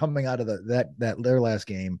coming out of their last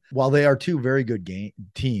game. While they are two very good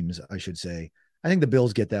teams, I should say, I think the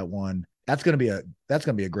Bills get that one. That's going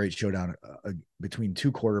to be a great showdown between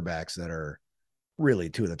two quarterbacks that are really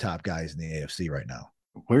two of the top guys in the AFC right now.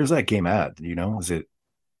 Where's that game at? Do you know? Is it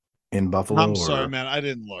in Buffalo? I'm sorry, man. I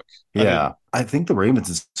didn't look. I think the Ravens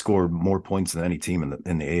have scored more points than any team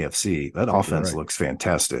in the AFC. That offense looks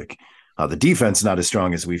fantastic. The defense not as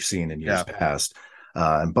strong as we've seen in years past.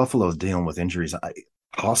 And Buffalo's dealing with injuries.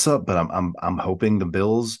 Toss up, but I'm hoping the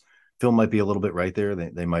Bills. Phil might be a little bit right there.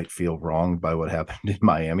 They might feel wronged by what happened in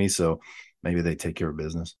Miami, so maybe they take care of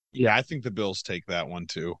business. Yeah, I think the Bills take that one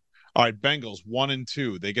too. All right, Bengals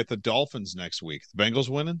 1-2. They get the Dolphins next week. The Bengals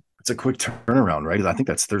winning? It's a quick turnaround, right? I think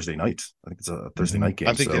that's Thursday night. I think it's a Thursday night game.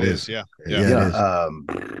 I think it is. Yeah.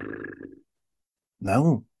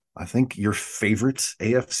 No, I think your favorite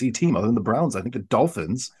AFC team, other than the Browns, I think the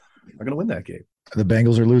Dolphins are going to win that game. The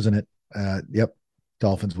Bengals are losing it. Yep,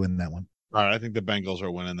 Dolphins win that one. All right, I think the Bengals are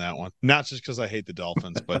winning that one. Not just because I hate the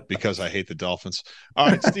Dolphins, but because I hate the Dolphins. All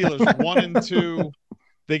right, Steelers 1-2.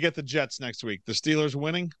 They get the Jets next week. The Steelers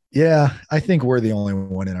winning? Yeah, I think we're the only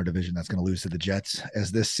one in our division that's going to lose to the Jets as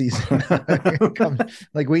this season.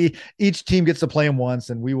 Each team gets to play them once,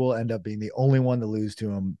 and we will end up being the only one to lose to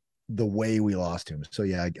them the way we lost to them. So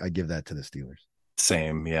yeah, I give that to the Steelers.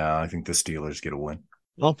 Same. Yeah, I think the Steelers get a win.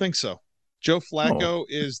 I don't think so. Joe Flacco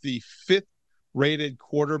is the 5th rated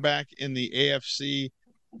quarterback in the AFC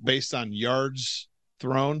based on yards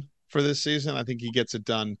thrown for this season. I think he gets it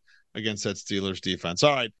done against that Steelers defense.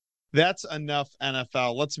 All right, that's enough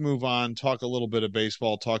NFL. Let's move on, talk a little bit of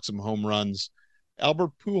baseball, talk some home runs.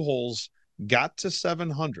 Albert Pujols got to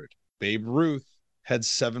 700. Babe Ruth had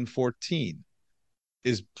 714.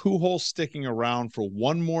 Is Pujols sticking around for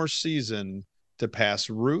one more season to pass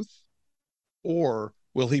Ruth, or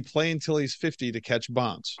will he play until he's 50 to catch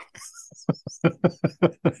Bonds?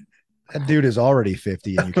 That dude is already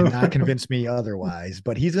 50, and you cannot convince me otherwise.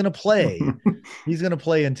 But he's going to play. He's going to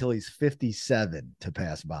play until he's 57 to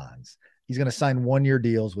pass Bonds. He's going to sign 1-year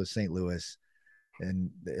deals with St. Louis, and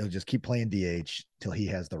he'll just keep playing DH till he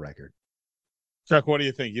has the record. Chuck, what do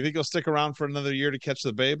you think? You think he'll stick around for another year to catch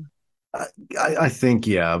the Babe? I think,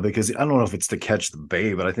 yeah, because I don't know if it's to catch the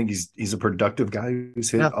Babe, but I think he's a productive guy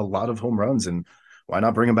who's hit a lot of home runs, and why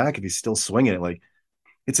not bring him back if he's still swinging it? Like,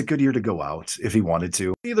 it's a good year to go out if he wanted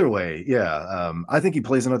to. Either way, yeah. I think he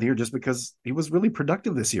plays another year just because he was really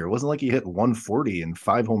productive this year. It wasn't like he hit 140 and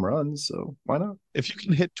 5 home runs, so why not? If you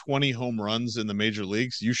can hit 20 home runs in the major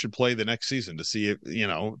leagues, you should play the next season to see if,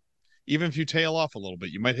 even if you tail off a little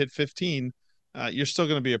bit, you might hit 15. You're still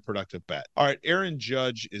going to be a productive bat. All right, Aaron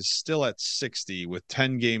Judge is still at 60 with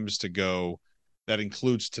 10 games to go. That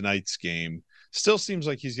includes tonight's game. Still seems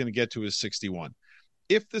like he's going to get to his 61.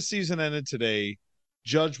 If the season ended today,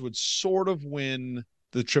 Judge would sort of win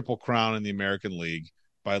the Triple Crown in the American League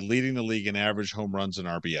by leading the league in average home runs and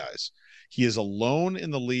RBIs. He is alone in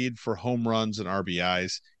the lead for home runs and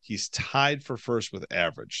RBIs. He's tied for first with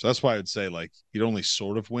average. That's why I would say, he'd only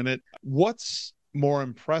sort of win it. What's more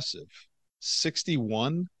impressive,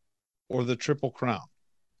 61 or the Triple Crown?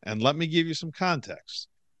 And let me give you some context.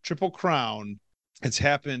 Triple Crown, it's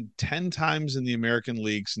happened 10 times in the American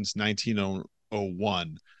League since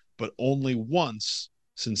 1901, but only once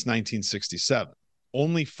since 1967.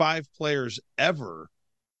 Only 5 players ever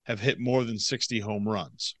have hit more than 60 home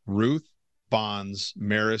runs: Ruth, Bonds,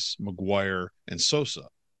 Maris, McGuire, and Sosa.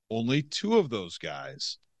 Only 2 of those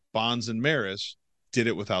guys, Bonds and Maris, did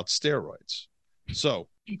it without steroids. So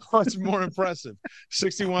what's more impressive,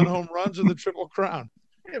 61 home runs or the Triple Crown?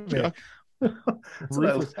 That's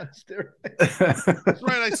right,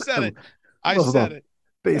 I said it. I said it.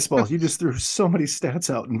 Baseball, you just threw so many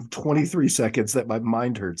stats out in 23 seconds that my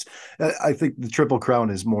mind hurts. I think the Triple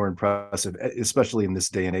Crown is more impressive, especially in this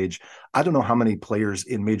day and age. I don't know how many players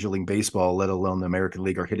in Major League Baseball, let alone the American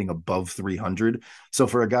League, are hitting above 300. So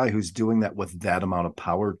for a guy who's doing that with that amount of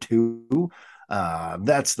power too,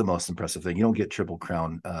 that's the most impressive thing. You don't get Triple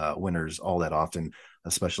Crown winners all that often,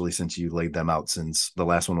 especially since you laid them out since the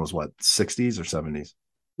last one was, 60s or 70s?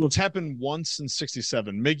 Well, it's happened once in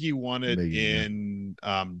 67. Miggy won it in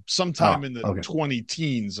sometime in the 20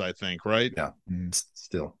 teens, I think, right? Yeah,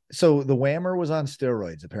 still. So the Whammer was on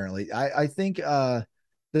steroids, apparently. I think the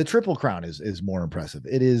Triple Crown is more impressive.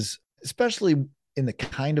 It is, especially in the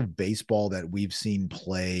kind of baseball that we've seen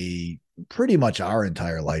play pretty much our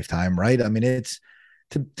entire lifetime, right? I mean, it's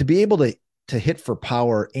to be able to hit for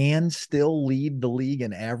power and still lead the league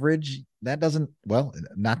in average. That doesn't, well,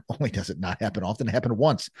 not only does it not happen often, it happened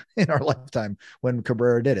once in our lifetime when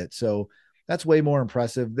Cabrera did it. So that's way more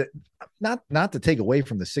impressive. That not to take away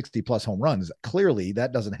from the 60 plus home runs. Clearly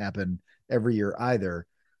that doesn't happen every year either,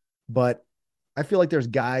 but I feel like there's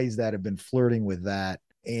guys that have been flirting with that,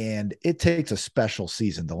 and it takes a special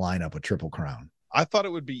season to line up a Triple Crown. I thought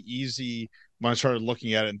it would be easy when I started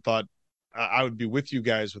looking at it and thought I would be with you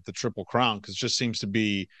guys with the Triple Crown, because it just seems to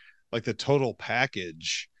be like the total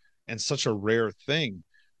package and such a rare thing.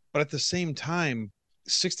 But at the same time,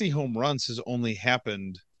 60 home runs has only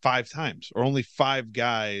happened 5 times, or only 5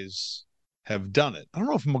 guys have done it. I don't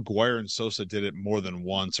know if McGwire and Sosa did it more than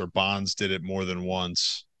once, or Bonds did it more than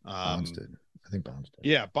once. Bonds did. I think Bonds did.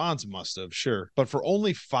 Yeah, Bonds must have, sure. But for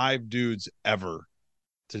only 5 dudes ever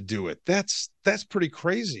to do it, that's pretty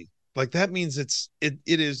crazy. Like, that means it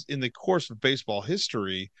is in the course of baseball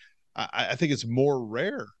history. I think it's more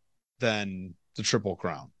rare than the Triple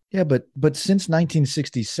Crown. Yeah, but since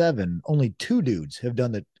 1967, only 2 dudes have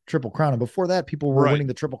done the Triple Crown, and before that, people were winning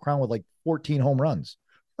the Triple Crown with like 14 home runs.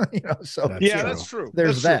 So that's true.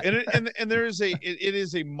 There's that. True. And there is it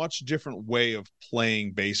is a much different way of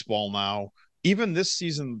playing baseball now. Even this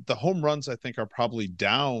season, the home runs, I think, are probably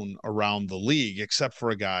down around the league, except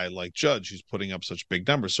for a guy like Judge, who's putting up such big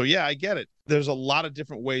numbers. So, yeah, I get it. There's a lot of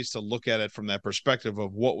different ways to look at it from that perspective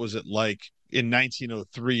of what was it like in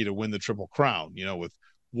 1903 to win the Triple Crown, with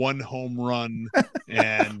 1 home run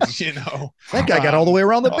and, that guy got all the way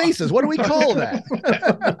around the bases. What do we call that?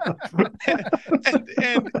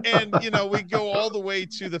 and we go all the way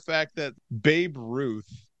to the fact that Babe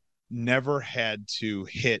Ruth never had to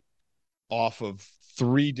hit off of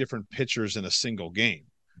 3 different pitchers in a single game,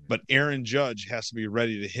 but Aaron Judge has to be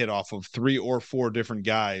ready to hit off of 3 or 4 different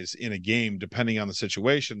guys in a game, depending on the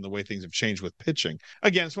situation, the way things have changed with pitching.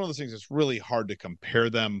 Again, it's one of those things that's really hard to compare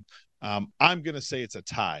them. I'm going to say it's a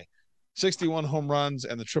tie. 61 home runs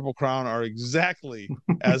and the Triple Crown are exactly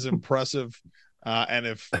as impressive. And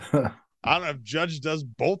if I don't know if Judge does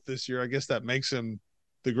both this year, I guess that makes him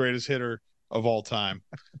the greatest hitter of all time.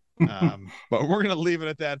 But we're going to leave it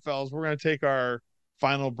at that, fellas. We're going to take our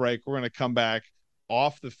final break. We're going to come back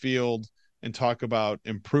off the field and talk about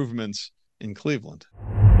improvements in Cleveland.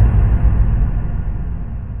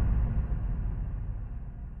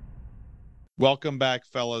 Welcome back,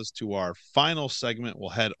 fellas, to our final segment.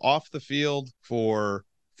 We'll head off the field for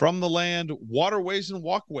From the Land, Waterways and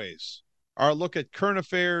Walkways, our look at current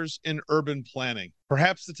affairs in urban planning.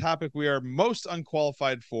 Perhaps the topic we are most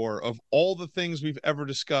unqualified for of all the things we've ever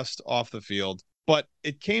discussed off the field. But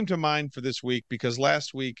it came to mind for this week because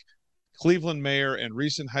last week, Cleveland mayor and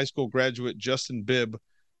recent high school graduate Justin Bibb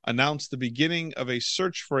announced the beginning of a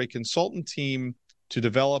search for a consultant team to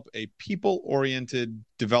develop a people-oriented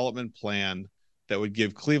development plan that would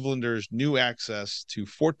give Clevelanders new access to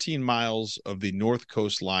 14 miles of the North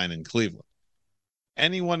Coast Line in Cleveland.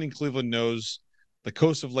 Anyone in Cleveland knows the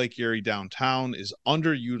coast of Lake Erie downtown is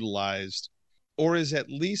underutilized, or is at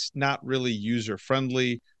least not really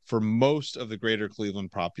user-friendly for most of the greater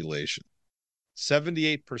Cleveland population.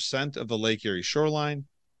 78% of the Lake Erie shoreline,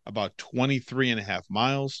 about 23.5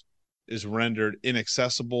 miles, is rendered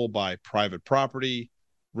inaccessible by private property,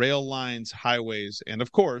 rail lines, highways, and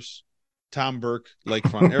of course, Tom Burke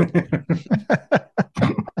Lakefront Airport.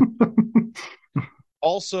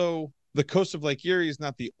 Also, the coast of Lake Erie is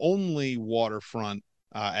not the only waterfront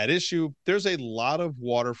at issue. There's a lot of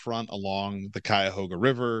waterfront along the Cuyahoga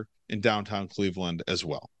River in downtown Cleveland as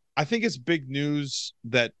well. I think it's big news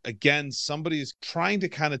that, again, somebody's trying to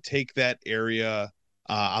kind of take that area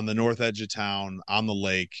on the north edge of town, on the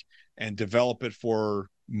lake, and develop it for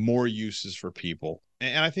more uses for people.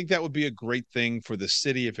 And I think that would be a great thing for the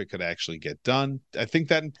city if it could actually get done. I think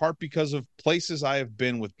that in part because of places I have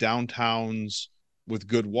been with downtowns with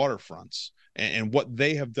good waterfronts and what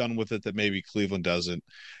they have done with it that maybe Cleveland doesn't.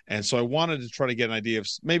 And so I wanted to try to get an idea of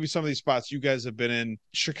maybe some of these spots you guys have been in.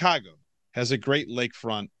 Chicago has a great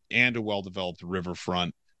lakefront and a well-developed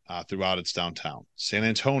riverfront throughout its downtown. San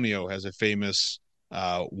Antonio has a famous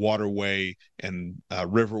waterway and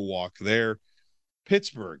river walk there.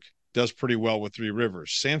 Pittsburgh does pretty well with 3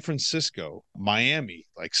 rivers. San Francisco, Miami,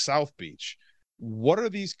 like South Beach. What are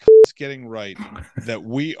these getting right that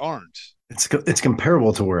we aren't? It's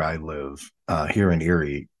comparable to where I live here in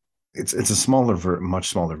Erie. It's a much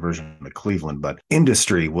smaller version of Cleveland, but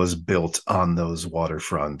industry was built on those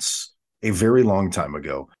waterfronts a very long time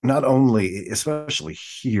ago. Not only, especially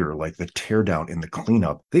here, like the tear down and the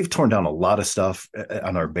cleanup, they've torn down a lot of stuff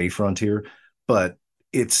on our bayfront here, but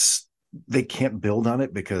they can't build on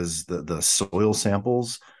it because the soil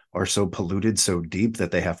samples are so polluted so deep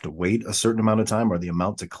that they have to wait a certain amount of time, or the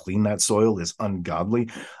amount to clean that soil is ungodly.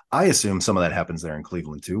 I assume some of that happens there in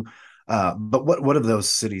Cleveland too. But what have those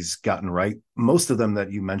cities gotten right? Most of them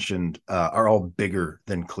that you mentioned are all bigger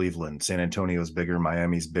than Cleveland. San Antonio's bigger,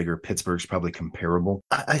 Miami's bigger, Pittsburgh's probably comparable.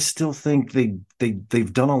 I still think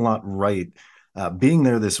they've done a lot right. Being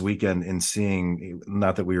there this weekend and seeing,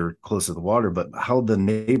 not that we were close to the water, but how the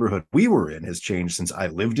neighborhood we were in has changed since I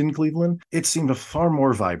lived in Cleveland. It seemed far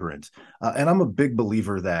more vibrant. And I'm a big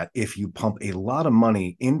believer that if you pump a lot of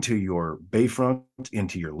money into your bayfront,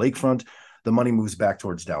 into your lakefront, the money moves back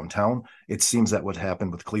towards downtown. It seems that what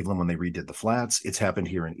happened with Cleveland when they redid the flats. It's happened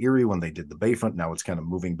here in Erie when they did the Bayfront. Now it's kind of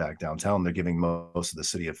moving back downtown. They're giving most of the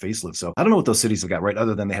city a facelift. So I don't know what those cities have got right,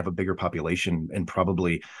 other than they have a bigger population and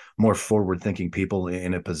probably more forward-thinking people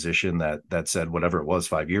in a position that said whatever it was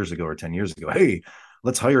 5 years ago or 10 years ago, hey,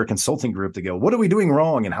 let's hire a consulting group to go, what are we doing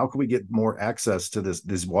wrong? And how can we get more access to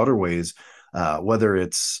these waterways, whether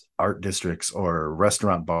it's art districts or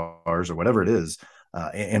restaurant bars or whatever it is,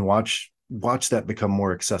 and watch that become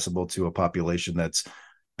more accessible to a population that's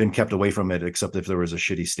been kept away from it, except if there was a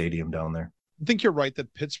shitty stadium down there. I think you're right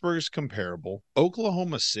that Pittsburgh is comparable.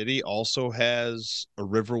 Oklahoma City also has a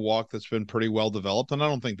river walk that's been pretty well developed, and I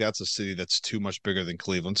don't think that's a city that's too much bigger than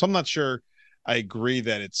Cleveland. So I'm not sure I agree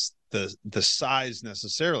that it's the size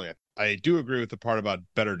necessarily. I do agree with the part about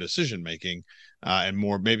better decision making and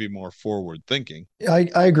maybe more forward thinking. I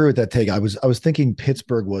agree with that take. I was thinking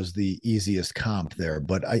Pittsburgh was the easiest comp there,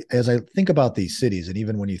 but as I think about these cities, and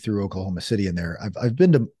even when you threw Oklahoma City in there, I've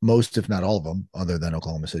been to most, if not all of them, other than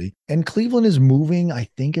Oklahoma City. And Cleveland is moving, I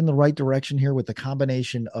think, in the right direction here with the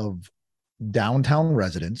combination of downtown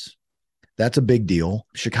residents. That's a big deal.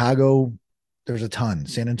 Chicago, there's a ton.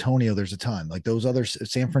 San Antonio, there's a ton. Like those other,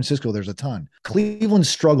 San Francisco, there's a ton. Cleveland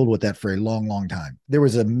struggled with that for a long, long time. There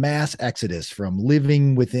was a mass exodus from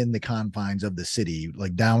living within the confines of the city,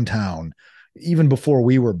 like downtown, even before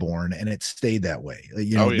we were born, and it stayed that way.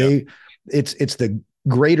 You know, it's the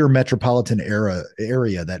greater metropolitan area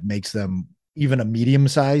that makes them even a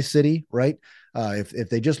medium-sized city, right? If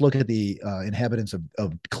they just look at the inhabitants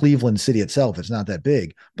of Cleveland City itself, it's not that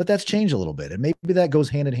big, but that's changed a little bit. And maybe that goes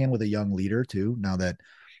hand in hand with a young leader too. Now that,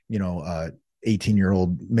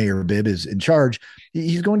 18-year-old Mayor Bibb is in charge,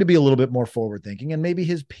 he's going to be a little bit more forward thinking, and maybe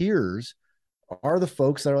his peers are the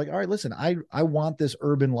folks that are like, all right, listen, I want this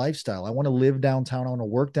urban lifestyle. I want to live downtown. I want to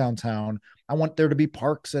work downtown. I want there to be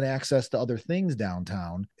parks and access to other things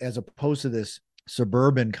downtown, as opposed to this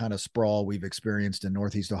suburban kind of sprawl we've experienced in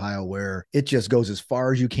Northeast Ohio, where it just goes as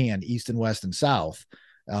far as you can, east and west and south.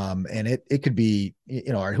 And it could be,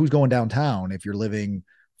 who's going downtown if you're living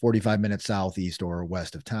 45 minutes southeast or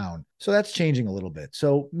west of town. So that's changing a little bit.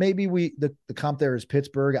 So maybe the comp there is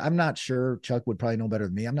Pittsburgh. I'm not sure. Chuck would probably know better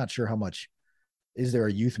than me. I'm not sure how much. Is there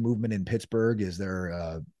a youth movement in Pittsburgh? Is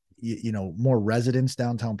there, more residents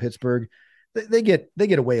downtown Pittsburgh? They get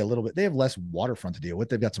away a little bit. They have less waterfront to deal with.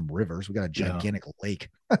 They've got some rivers. We got a gigantic lake,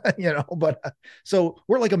 but so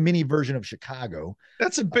we're like a mini version of Chicago.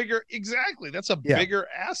 That's a bigger, exactly. That's a bigger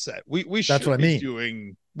asset. We should that's what I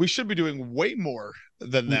mean. We should be doing way more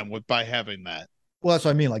than them by having that. Well, that's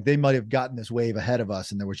what I mean. Like they might have gotten this wave ahead of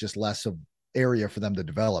us and there was just less of area for them to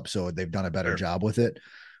develop. So they've done a better job with it.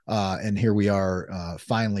 And here we are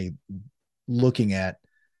finally looking at,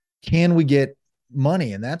 can we get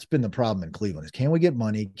money? And that's been the problem in Cleveland is, can we get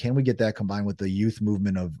money? Can we get that combined with the youth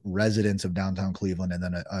movement of residents of downtown Cleveland and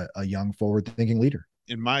then a young forward thinking leader?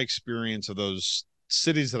 In my experience of those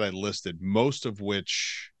cities that I listed, most of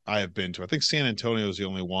which I have been to, I think San Antonio is the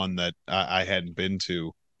only one that I hadn't been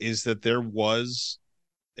to, is that there was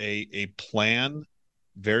a plan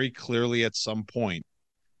very clearly at some point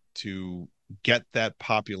to get that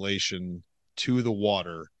population to the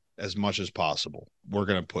water as much as possible. We're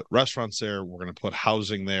going to put restaurants there. We're going to put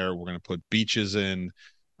housing there. We're going to put beaches in.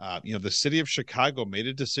 The city of Chicago made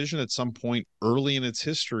a decision at some point early in its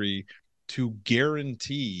history to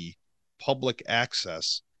guarantee public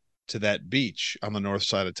access to that beach on the north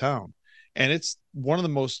side of town. And it's one of the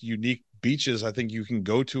most unique beaches I think you can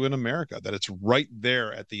go to in America, that it's right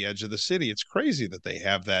there at the edge of the city. It's crazy that they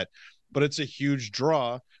have that, but it's a huge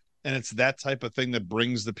draw. And it's that type of thing that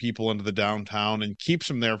brings the people into the downtown and keeps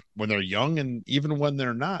them there when they're young and even when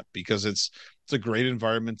they're not, because it's a great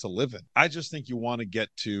environment to live in. I just think you want to get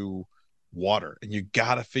to water, and you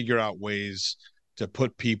got to figure out ways to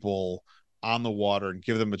put people on the water and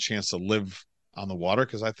give them a chance to live on the water,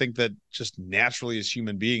 because I think that just naturally as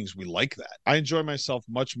human beings, we like that. I enjoy myself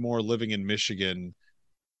much more living in Michigan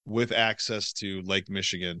with access to Lake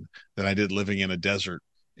Michigan than I did living in a desert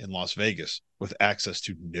in Las Vegas with access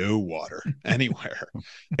to no water anywhere.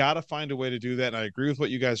 Got to find a way to do that. And I agree with what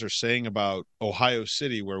you guys are saying about Ohio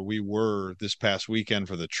City, where we were this past weekend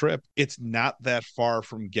for the trip. It's not that far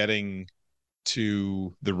from getting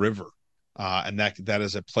to the river. And that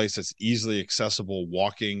is a place that's easily accessible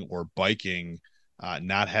walking or biking,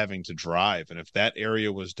 not having to drive. And if that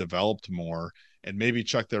area was developed more, and maybe,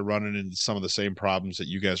 Chuck, they're running into some of the same problems that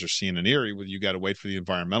you guys are seeing in Erie, with you got to wait for the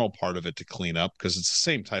environmental part of it to clean up, because it's the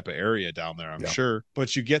same type of area down there, I'm sure.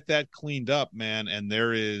 But you get that cleaned up, man, and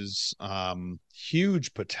there is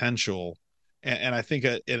huge potential, and I think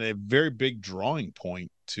in a very big drawing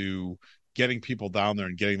point to getting people down there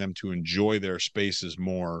and getting them to enjoy their spaces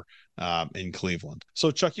more in Cleveland. So,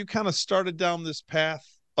 Chuck, you kind of started down this path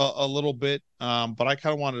a little bit, but I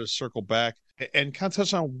kind of wanted to circle back and kind of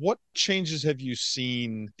touch on what changes have you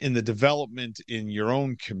seen in the development in your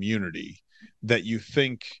own community that you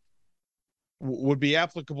think would be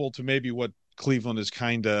applicable to maybe what Cleveland is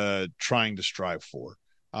kind of trying to strive for.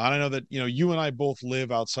 I know that, you and I both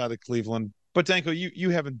live outside of Cleveland, but Danko,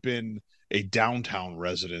 you haven't been a downtown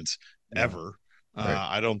resident ever. Right.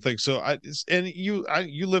 I don't think so.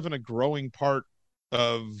 You live in a growing part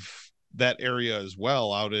of that area as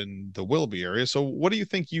well, out in the Willoughby area. So what do you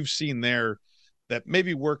think you've seen there that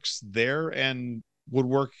maybe works there and would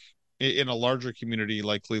work in a larger community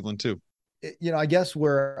like Cleveland too? I guess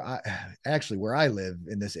where I live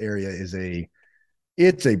in this area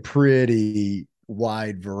it's a pretty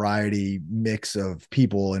wide variety mix of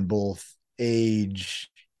people in both age,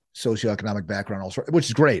 socioeconomic background, also, which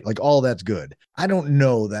is great. Like, all that's good. I don't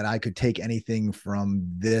know that I could take anything from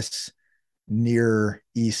this near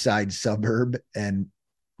East Side suburb and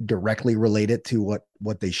directly relate it to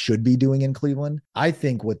what they should be doing in Cleveland. I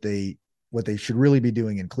think what they should really be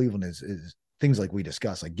doing in Cleveland is things like we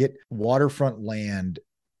discussed, like get waterfront land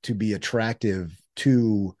to be attractive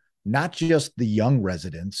to not just the young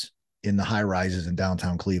residents in the high rises in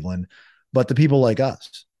downtown Cleveland, but the people like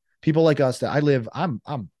us that I'm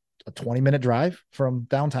a 20-minute drive from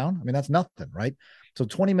downtown. I mean, that's nothing, right? So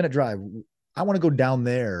 20-minute drive. I want to go down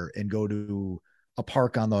there and go to a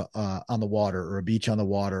park on the water, or a beach on the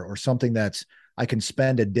water, or something that's I can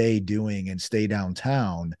spend a day doing and stay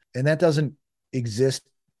downtown. And that doesn't exist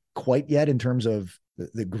quite yet in terms of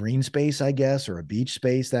the green space, I guess, or a beach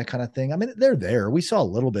space, that kind of thing. I mean, they're there. We saw a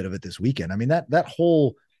little bit of it this weekend. I mean, that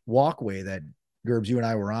whole walkway that Gerbs, you and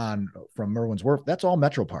I were on from Merwin's Wharf, that's all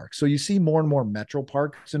Metro Parks. So you see more and more Metro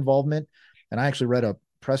Parks involvement. And I actually read a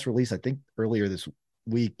press release, I think earlier this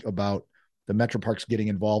week, about the Metro Parks getting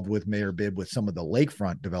involved with Mayor Bibb with some of the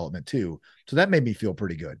lakefront development too. So that made me feel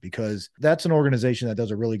pretty good, because that's an organization that does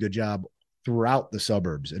a really good job throughout the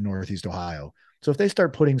suburbs in Northeast Ohio. So if they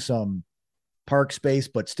start putting some park space,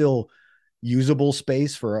 but still usable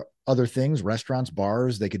space for other things, restaurants,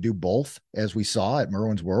 bars, they could do both, as we saw at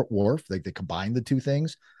Merwin's Wharf. They combine the two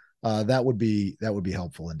things. That would be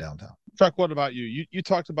helpful in downtown. Chuck, what about you? You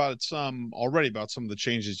talked about it already, about some of the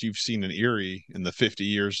changes you've seen in Erie in the 50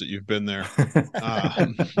 years that you've been there.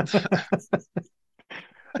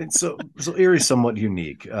 So Erie's somewhat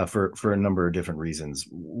unique for a number of different reasons.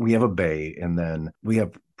 We have a bay, and then we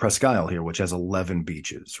have Presque Isle here, which has 11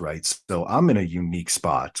 beaches, right? So I'm in a unique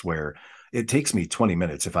spot where it takes me 20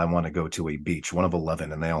 minutes if I want to go to a beach, one of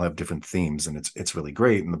 11, and they all have different themes, and it's really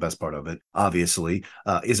great. And the best part of it, obviously,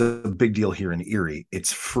 is a big deal here in Erie.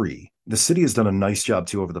 It's free. The city has done a nice job,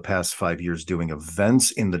 too, over the past 5 years doing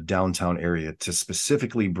events in the downtown area to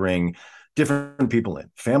specifically bring different people in,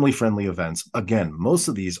 family-friendly events. Again, most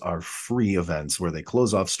of these are free events where they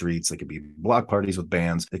close off streets. They could be block parties with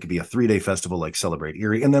bands. It could be a 3-day festival like Celebrate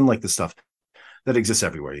Erie, and then like the stuff that exists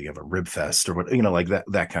everywhere. You have a rib fest or what, like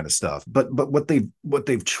that kind of stuff. But what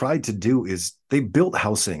they've tried to do is they built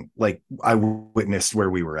housing like I witnessed where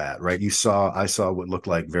we were at, right? I saw what looked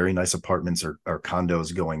like very nice apartments or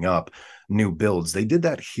condos going up, new builds. They did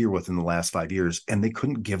that here within the last 5 years, and they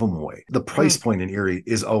couldn't give them away. The price point in Erie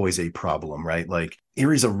is always a problem, right? Like,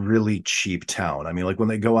 Erie's a really cheap town. I mean, like when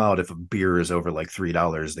they go out, if a beer is over like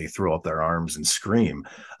 $3, they throw up their arms and scream.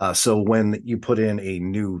 So when you put in a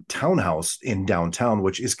new townhouse in downtown,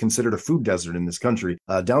 which is considered a food desert in this country,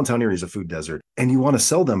 downtown Erie is a food desert, and you want to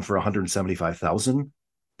sell them for $175,000,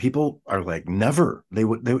 people are like, never.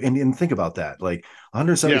 And think about that. Like,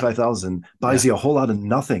 175,000 buys you a whole lot of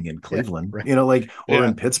nothing in Cleveland, right. Or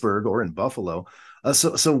in Pittsburgh or in Buffalo.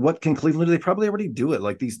 So what can Cleveland do? They probably already do it.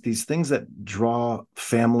 Like these things that draw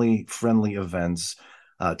family friendly events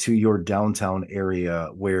to your downtown area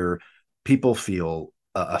where people feel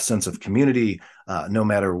a sense of community, no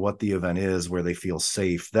matter what the event is, where they feel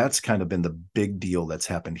safe. That's kind of been the big deal that's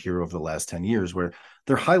happened here over the last 10 years, where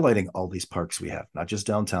they're highlighting all these parks we have, not just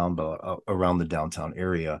downtown, but around the downtown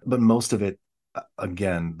area. But most of it,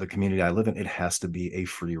 again, the community I live in, it has to be a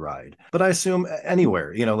free ride. But I assume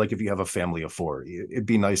anywhere, like if you have a family of four, it'd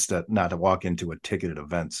be nice to not to walk into a ticketed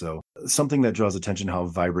event. So something that draws attention to how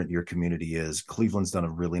vibrant your community is. Cleveland's done a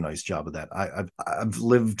really nice job of that. I've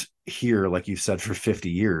lived here, like you said, for 50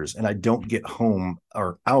 years, and I don't get home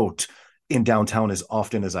or out in downtown as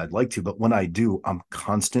often as I'd like to, but when I do, I'm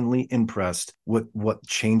constantly impressed with what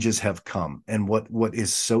changes have come and what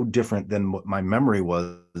is so different than what my memory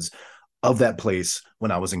was of that place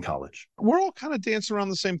when I was in college. We're all kind of dancing around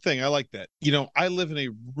the same thing. I like that. I live in a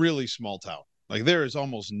really small town. Like, there is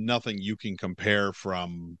almost nothing you can compare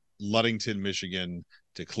from Ludington, Michigan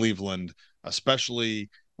to Cleveland, especially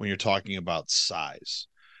when you're talking about size.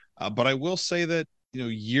 But I will say that,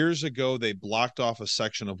 years ago, they blocked off a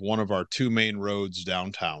section of one of our two main roads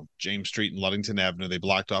downtown, James Street and Ludington Avenue. They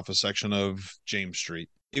blocked off a section of James Street.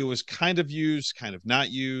 It was kind of used, kind of not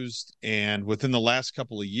used. And within the last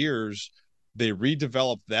couple of years, they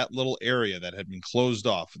redeveloped that little area that had been closed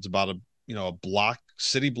off. It's about a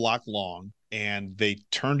city block long, and they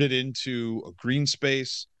turned it into a green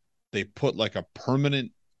space. They put like a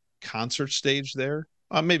permanent concert stage there.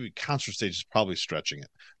 Maybe concert stage is probably stretching it,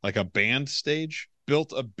 like a band stage,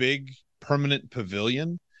 built a big permanent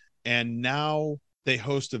pavilion. And now they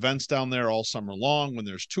host events down there all summer long when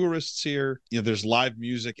there's tourists here. There's live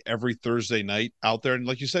music every Thursday night out there. And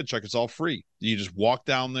like you said, Chuck, it's all free. You just walk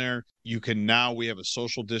down there. We have a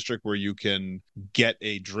social district where you can get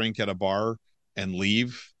a drink at a bar and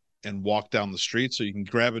leave and walk down the street. So you can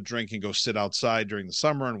grab a drink and go sit outside during the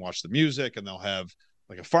summer and watch the music. And they'll have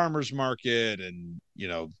like a farmer's market, and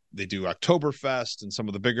they do Oktoberfest and some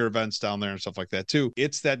of the bigger events down there and stuff like that too.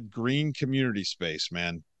 It's that green community space,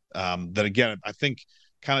 man. That again, I think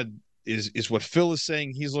kind of is what Phil is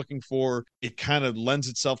saying he's looking for. It kind of lends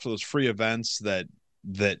itself to those free events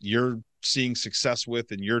that you're seeing success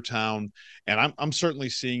with in your town, and I'm certainly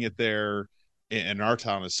seeing it there in our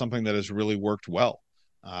town as something that has really worked well.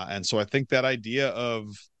 And so I think that idea of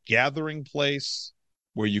gathering place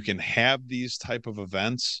where you can have these type of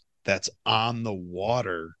events that's on the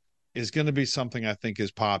water is going to be something I think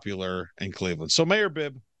is popular in Cleveland. So Mayor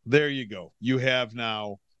Bibb, there you go. You have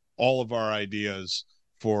now all of our ideas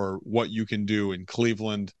for what you can do in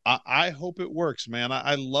Cleveland. I hope it works, man.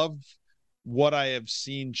 I love what I have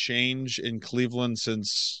seen change in Cleveland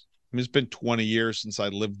since it's been 20 years since I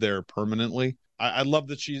lived there permanently. I love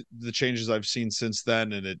the changes I've seen since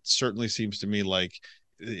then, and it certainly seems to me like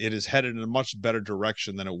it is headed in a much better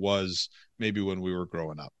direction than it was maybe when we were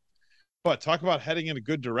growing up. But talk about heading in a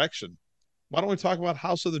good direction. Why don't we talk about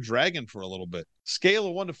House of the Dragon for a little bit? Scale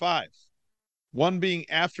of 1 to 5. 1 being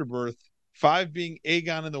Afterbirth, 5 being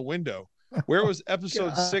Aegon in the window. Where was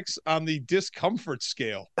episode 6 on the discomfort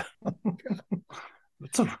scale?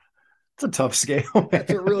 It's a tough scale.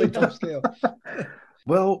 That's a really tough scale.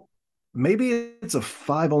 Well, maybe it's a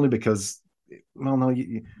 5 only because, well, no, at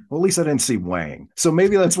least I didn't see Wang, so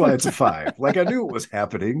maybe that's why it's a 5. Like, I knew it was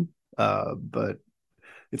happening, but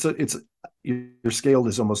your scale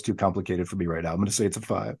is almost too complicated for me right now. I'm going to say it's a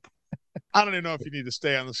 5. I don't even know if you need to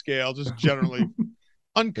stay on the scale. Just generally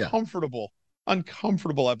uncomfortable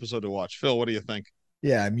episode to watch. Phil, what do you think?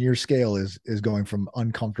 Yeah, I mean, your scale is going from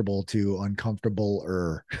uncomfortable to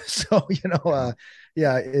uncomfortable-er. So, I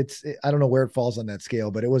don't know where it falls on that scale,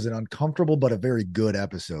 but it was an uncomfortable but a very good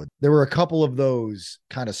episode. There were a couple of those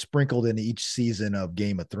kind of sprinkled in each season of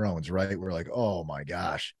Game of Thrones, right? We're like, oh my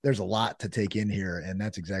gosh, there's a lot to take in here, and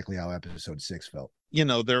that's exactly how episode 6 felt.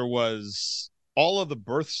 There was all of the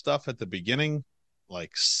birth stuff at the beginning,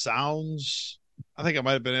 like sounds. I think I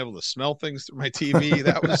might have been able to smell things through my TV.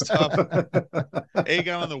 That was tough.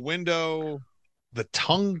 Aegon in the window, the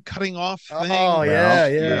tongue cutting off thing. Oh,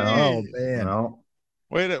 yeah. Oh, man. No.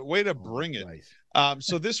 Way to bring it.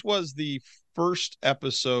 So this was the first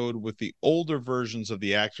episode with the older versions of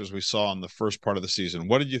the actors we saw in the first part of the season.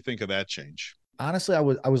 What did you think of that change? Honestly, I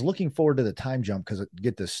was looking forward to the time jump because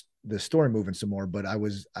get the story moving some more. But I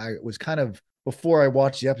was kind of, before I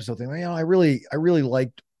watched the episode, thinking, I really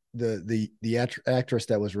liked the actress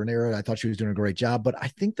that was Rhaenyra. I thought she was doing a great job, but I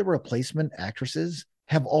think the replacement actresses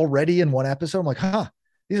have already in one episode. I'm like,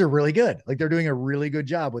 these are really good. Like, they're doing a really good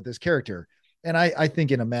job with this character. And I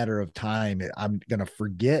think in a matter of time, I'm going to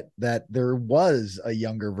forget that there was a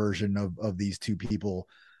younger version of these two people.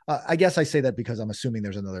 I guess I say that because I'm assuming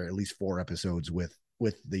there's another at least 4 episodes with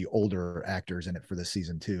the older actors in it for this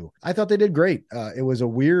season too. I thought they did great. It was a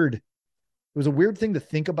weird it was a weird thing to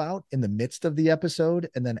think about in the midst of the episode.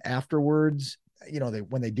 And then afterwards,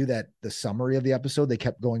 when they do the summary of the episode, they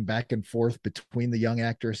kept going back and forth between the young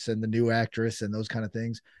actress and the new actress and those kind of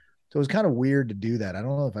things. So it was kind of weird to do that. I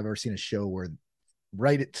don't know if I've ever seen a show where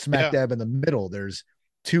right at smack dab in the middle, there's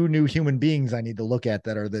two new human beings I need to look at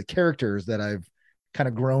that are the characters that I've kind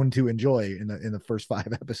of grown to enjoy in the first 5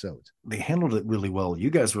 episodes. They handled it really well. You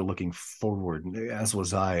guys were looking forward, as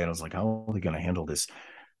was I, and I was like, how are they going to handle this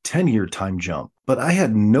 10-year time jump? But I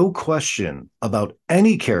had no question about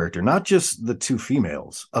any character, not just the 2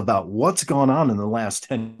 females, about what's gone on in the last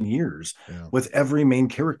 10 years with every main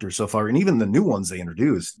character so far, and even the new ones they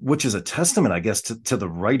introduced, which is a testament, I guess, to the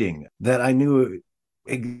writing that I knew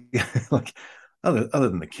like other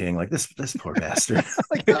than the king, like this poor bastard.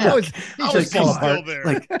 Like, I was still there.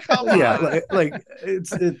 Like, come on. Yeah, like it's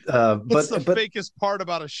What's the fakest part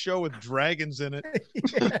about a show with dragons in it?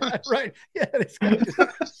 Yeah, right. Yeah, this guy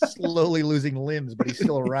just slowly losing limbs, but he's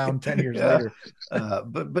still around 10 years later.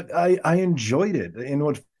 But I enjoyed it. And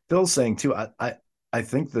what Phil's saying too, I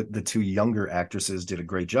think that the 2 younger actresses did a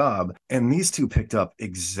great job, and these 2 picked up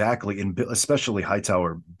exactly, and especially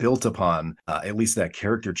Hightower built upon at least that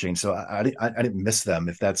character change. So I didn't miss them.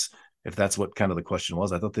 If that's what kind of the question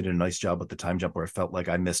was, I thought they did a nice job with the time jump, where I felt like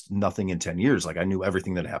I missed nothing in 10 years. Like I knew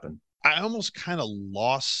everything that happened. I almost kind of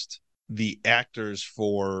lost the actors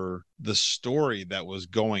for the story that was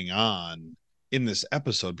going on in this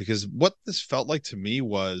episode, because what this felt like to me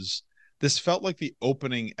was, this felt like the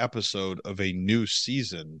opening episode of a new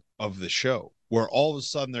season of the show, where all of a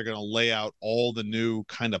sudden they're going to lay out all the new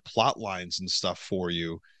kind of plot lines and stuff for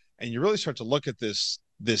you. And you really start to look at this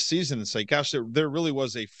season and say, gosh, there really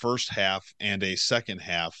was a first half and a second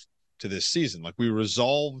half to this season. Like, we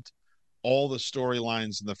resolved all the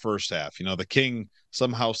storylines in the first half. The king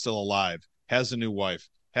somehow still alive, has a new wife,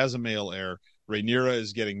 has a male heir. Rhaenyra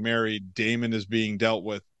is getting married. Daemon is being dealt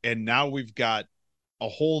with. And now we've got a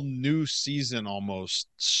whole new season almost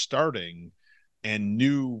starting, and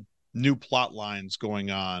new plot lines going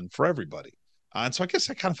on for everybody. And so I guess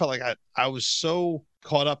I kind of felt like I was so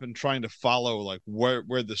caught up in trying to follow like where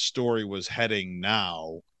the story was heading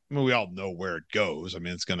now. I mean, we all know where it goes. I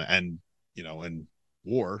mean, it's going to end, in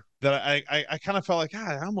war, that I kind of felt like,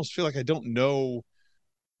 I almost feel like I don't know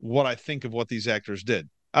what I think of what these actors did.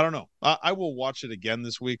 I don't know. I will watch it again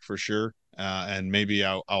this week for sure. And maybe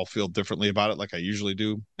I'll feel differently about it, like I usually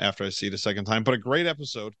do after I see it a second time. But a great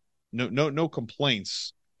episode. No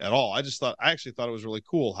complaints at all. I actually thought it was really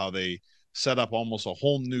cool how they set up almost a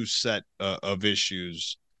whole new set of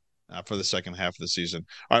issues for the second half of the season.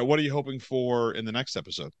 All right, what are you hoping for in the next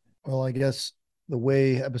episode? Well, I guess the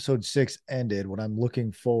way episode 6 ended, what I'm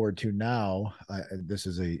looking forward to now, this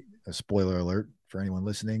is a spoiler alert for anyone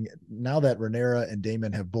listening. Now that Rhaenyra and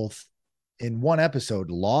Daemon have both in one episode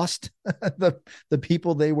lost the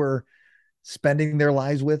people they were spending their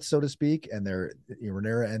lives with, so to speak, and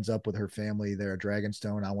Rhaenyra ends up with her family there at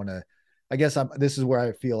Dragonstone. This is where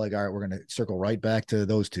I feel like, all right, we're going to circle right back to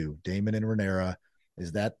those 2, Daemon and Rhaenyra.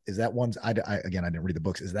 Is that one's, again, I didn't read the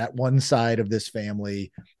books. Is that one side of this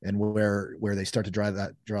family, and where they start to draw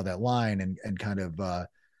that line and kind of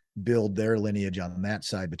build their lineage on that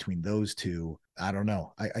side between those 2. I don't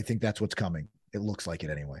know. I think that's what's coming. It looks like it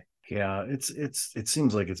anyway. Yeah, it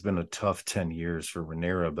seems like it's been a tough 10 years for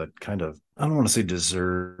Rhaenyra, but kind of, I don't want to say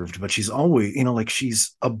deserved, but she's always, like,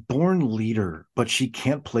 she's a born leader, but she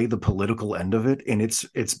can't play the political end of it. And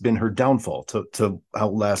it's been her downfall to how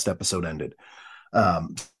last episode ended.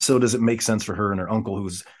 So does it make sense for her and her uncle,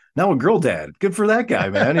 who's now a girl dad? Good for that guy,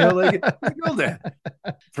 man. Like girl dad.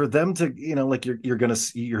 For them to, like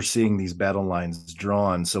you're seeing these battle lines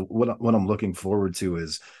drawn. So what I'm looking forward to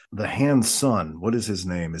is the Hand's son. What is his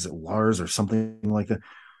name? Is it Lars or something like that?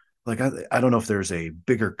 Like I don't know if there's a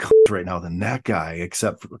bigger right now than that guy,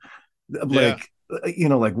 except for, like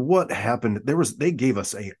like what happened. They gave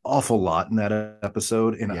us a awful lot in that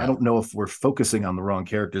episode, and I don't know if we're focusing on the wrong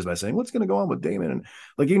characters by saying what's going to go on with Daemon, and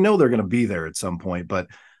like they're going to be there at some point, but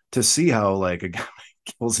to see how like a guy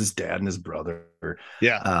kills his dad and his brother. Is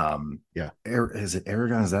it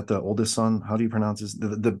Aragon? Is that the oldest son? How do you pronounce his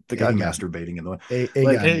the guy masturbating in the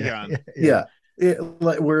Aegon?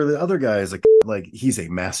 Like where the other guy is like he's a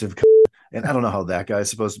massive and I don't know how that guy is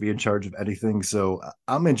supposed to be in charge of anything. So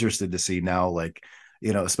I'm interested to see now, like,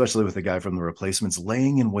 especially with the guy from The Replacements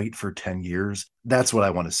laying in wait for 10 years. That's what I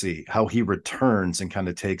want to see, how he returns and kind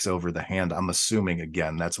of takes over the Hand. I'm assuming,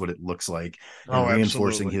 again, that's what it looks like. And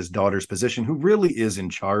reinforcing his daughter's position, who really is in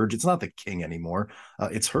charge. It's not the king anymore.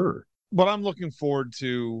 It's her. What I'm looking forward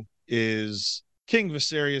to is King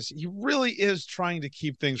Viserys. He really is trying to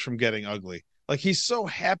keep things from getting ugly. Like he's so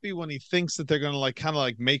happy when he thinks that they're going to like kind of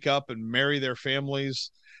like make up and marry their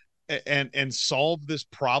families and solve this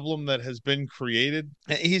problem that has been created.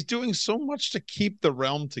 He's doing so much to keep the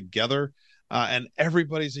realm together, and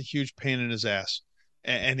everybody's a huge pain in his ass.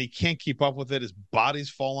 And he can't keep up with it. His body's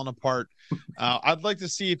falling apart. I'd like to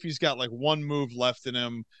see if he's got like one move left in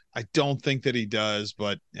him. I don't think that he does,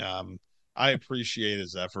 but I appreciate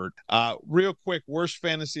his effort. Real quick, worst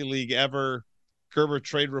fantasy league ever. Gerber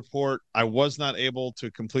trade report. I was not able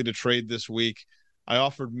to complete a trade this week. I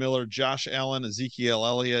offered Miller, Josh Allen, Ezekiel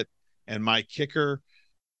Elliott, and my kicker,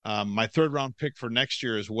 my third round pick for next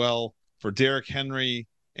year as well, for Derrick Henry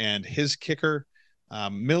and his kicker.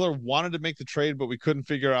 Miller wanted to make the trade, but we couldn't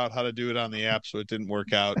figure out how to do it on the app, so it didn't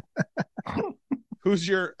work out. Who's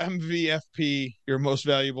your MVFP, your most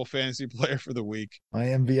valuable fantasy player for the week? My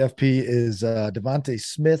MVFP is Devontae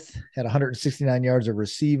Smith, had 169 yards of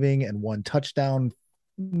receiving and 1 touchdown,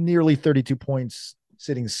 nearly 32 points,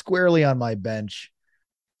 sitting squarely on my bench,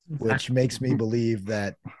 which makes me believe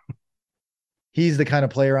that he's the kind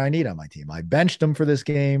of player I need on my team. I benched him for this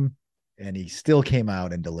game, and he still came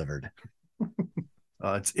out and delivered.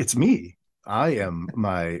 It's me. I am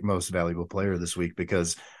my most valuable player this week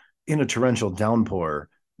because in a torrential downpour,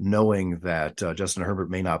 knowing that Justin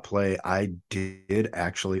Herbert may not play, I did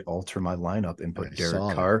actually alter my lineup and put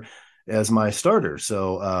Derek Carr as my starter.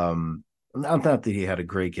 So not that he had a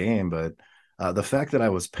great game, but the fact that I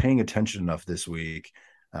was paying attention enough this week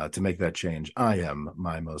to make that change, I am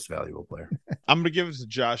my most valuable player. I'm going to give it to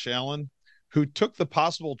Josh Allen, who took the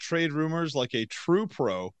possible trade rumors like a true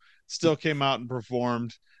pro, still came out and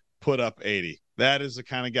performed, put up 80. That is the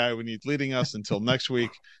kind of guy we need leading us until next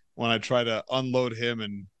week when I try to unload him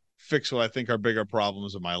and fix what I think are bigger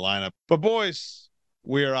problems in my lineup. But boys,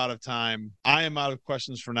 we are out of time. I am out of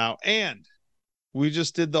questions for now. And we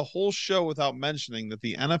just did the whole show without mentioning that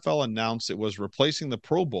the NFL announced it was replacing the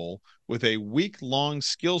Pro Bowl with a week-long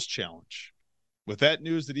skills challenge. With that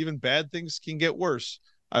news that even bad things can get worse,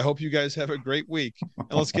 I hope you guys have a great week.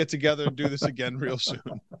 And let's get together and do this again real soon.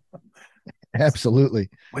 Absolutely.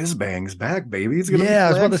 Whiz Bang's back, baby. It's gonna I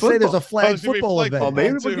was about to say there's a flag football event. Oh,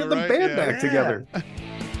 baby, we're getting the band back together.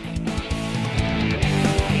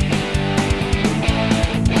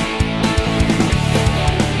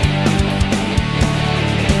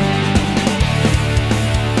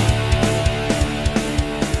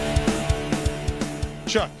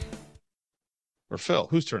 Chuck or Phil,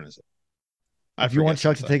 whose turn is it? If you want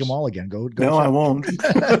Chuck to take them all again, go. No, Chuck. I won't.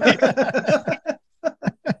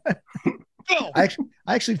 I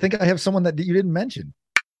actually think I have someone that you didn't mention.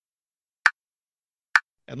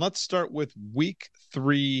 And let's start with week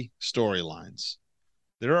 3 storylines.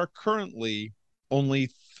 There are currently only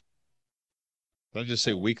did I just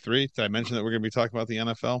say week 3? Did I mention that we're going to be talking about the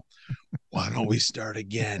NFL? Why don't we start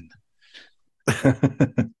again?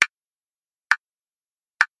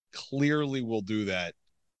 Clearly we'll do that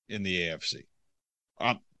in the AFC.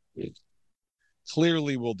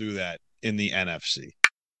 Clearly we'll do that in the NFC.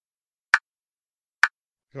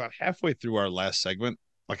 About halfway through our last segment,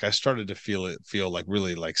 like I started to feel like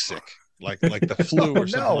really like sick, like the flu or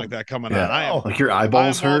something like that coming on. Like your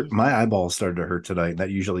eyeballs hurt. My eyeballs started to hurt tonight. That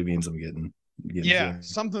usually means I'm getting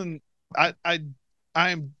something.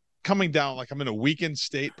 I'm coming down like I'm in a weakened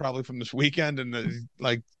state probably from this weekend, and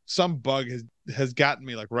like some bug has gotten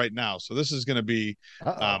me like right now. So this is going to be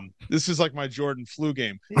this is like my Jordan flu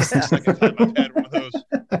game. This is the second time I've had one of those.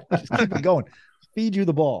 Just keep it going. Feed you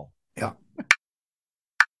the ball. Yeah.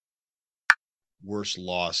 Worst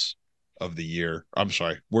loss of the year. I'm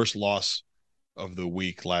sorry. Worst loss of the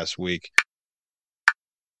week last week.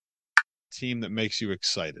 Team that makes you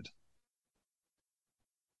excited.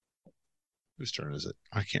 Whose turn is it?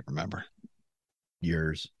 I can't remember.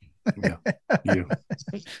 Yours. Yeah.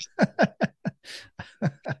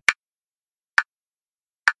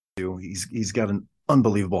 You. He's got an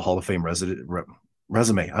unbelievable Hall of Fame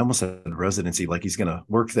resume. I almost said residency, like he's going to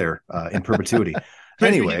work there in perpetuity.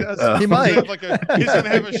 Anyway, he might. He's going to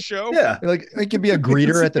have a show. Yeah, like he could be a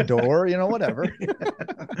greeter at the door, whatever.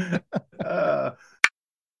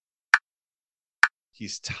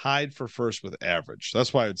 He's tied for first with average.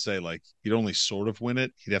 That's why I would say like he'd only sort of win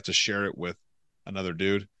it. He'd have to share it with another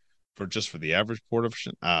dude for the average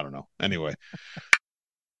portion. I don't know. Anyway,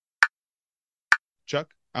 Chuck,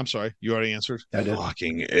 I'm sorry, you already answered. I did.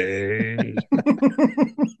 Fucking A.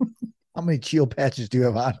 How many Cheel patches do you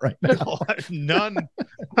have on right now? No, I have none.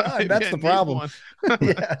 That's the problem.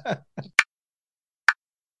 Yeah.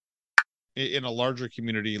 In a larger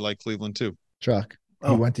community like Cleveland too. Chuck,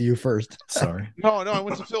 he went to you first. Sorry. No, I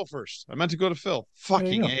went to Phil first. I meant to go to Phil.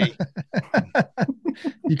 Fucking A.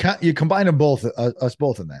 You combine them both, us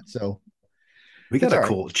both in that. So We got It's a all right.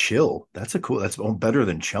 cool Chill. That's better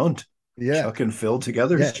than Chunt. Yeah. Chuck and Phil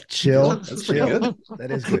together. Yeah. Chill. That's pretty Chill. good.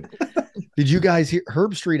 That is good. Did you guys hear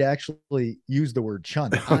Herb Street actually used the word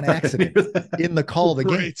chunt on accident in the call of the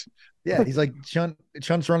game? Great. Yeah, he's like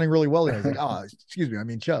Chunt's running really well. And he's like, oh, excuse me, I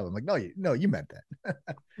mean Chubb. I'm like, no, you meant that.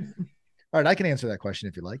 All right, I can answer that question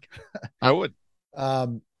if you like. I would.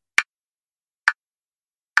 Um,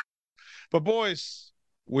 But boys,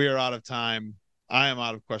 we are out of time. I am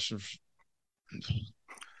out of questions.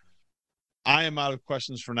 I am out of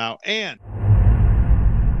questions for now. And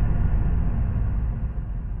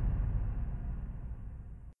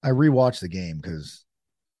I rewatched the game because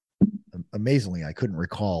amazingly I couldn't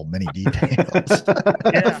recall many details.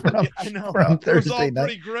 I know. From It was all Thursday night.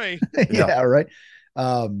 pretty great. Yeah, right.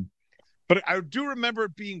 But I do remember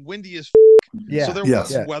it being windy as Yeah. so there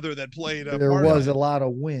Yes. was weather that played a There part was of a it. lot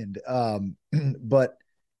of wind. But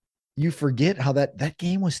you forget how that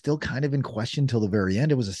game was still kind of in question till the very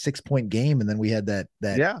end. It was a 6-point game, and then we had that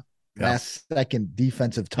Yeah. last second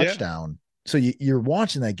defensive touchdown. So you're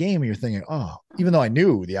watching that game and you're thinking, oh, even though I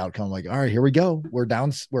knew the outcome, like, all right, here we go. We're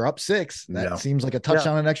up 6. That Yeah. seems like a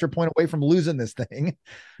touchdown, an extra point away from losing this thing.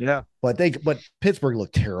 Yeah. But Pittsburgh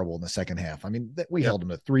looked terrible in the second half. I mean, we held them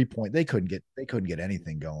to 3 point. They couldn't get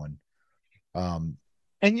anything going. And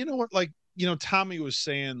you know what? Like, Tommy was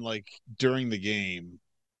saying, like, during the game,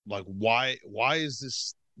 like, why is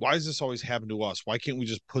this always happen to us? Why can't we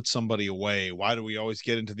just put somebody away? Why do we always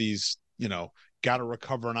get into these, got to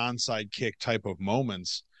recover an onside kick type of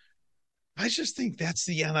moments? I just think that's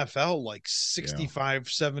the NFL, like 65,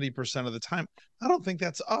 70% of the time. I don't think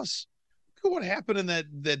that's us. Look at what happened in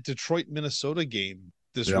that Detroit, Minnesota game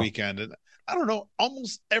this weekend. And I don't know,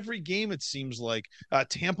 almost every game, it seems like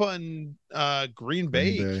Tampa and Green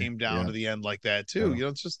Bay came down to the end like that too. Yeah.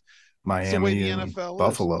 It's just Miami the way the and NFL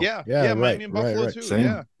Buffalo. is. Yeah, right, Miami and Buffalo right. too.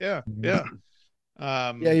 Same. Yeah.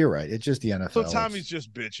 Yeah, you're right. It's just the NFL. So Tommy's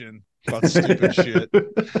just bitching about stupid shit.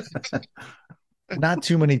 Not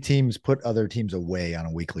too many teams put other teams away on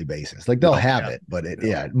a weekly basis. Like they'll have it, but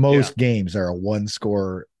most games are a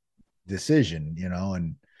 1-score decision,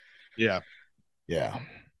 and yeah.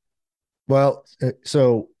 Well,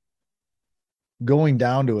 so going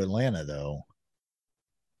down to Atlanta though,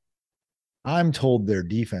 I'm told their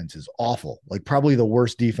defense is awful, like probably the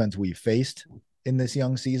worst defense we've faced in this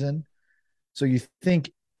young season. So you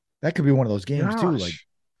think that could be one of those games too, like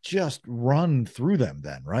just run through them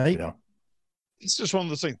then, right? Yeah. It's just one of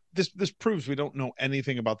those things. This proves we don't know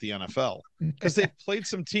anything about the NFL because they've played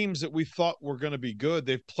some teams that we thought were going to be good.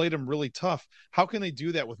 They've played them really tough. How can they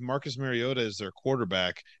do that with Marcus Mariota as their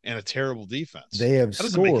quarterback and a terrible defense? They have that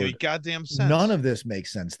doesn't scored. make any goddamn sense. None of this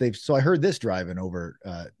makes sense. So I heard this driving over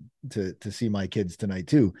to see my kids tonight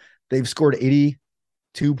too. They've scored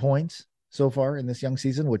 82 points so far in this young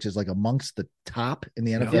season, which is like amongst the top in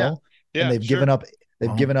the NFL. Yeah. And they've given up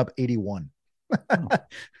 81.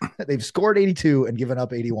 They've scored 82 and given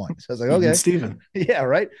up 81. So I was like, okay, Steven. Yeah,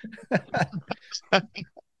 right.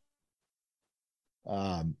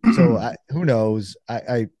 So who knows?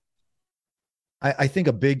 I think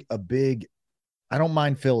a big. I don't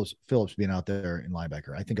mind Phillips being out there in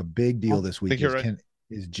linebacker. I think a big deal this week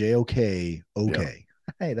is JOK okay. Yeah.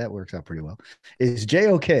 Hey, that works out pretty well. Is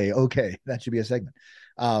JOK okay? That should be a segment,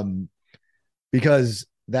 because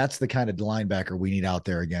that's the kind of linebacker we need out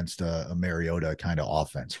there against a Mariota kind of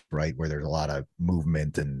offense, right? Where there's a lot of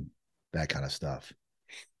movement and that kind of stuff.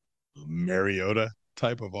 Mariota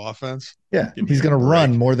type of offense. Yeah. He's going to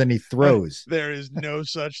run more than he throws. There is no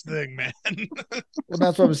such thing, man. Well,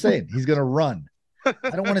 that's what I'm saying. He's going to run.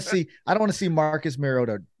 I don't want to see Marcus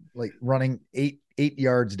Mariota like running eight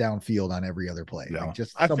yards downfield on every other play. No. Like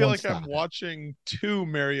I feel like I'm watching 2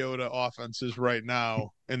 Mariota offenses right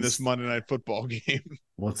now in this Monday Night Football game.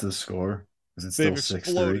 What's the score? Is it They've still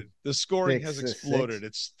exploded. 6-3? The scoring has exploded. 6.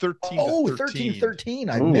 It's 13-13.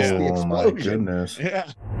 13-13. I missed the explosion. Oh my goodness.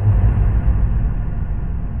 Yeah.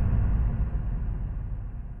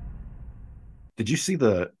 Did you see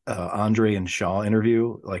the Andre and Shaw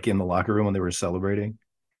interview, like in the locker room when they were celebrating?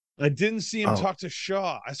 I didn't see him talk to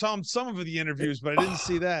Shaw. I saw him some of the interviews, but I didn't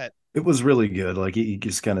see that. It was really good. Like he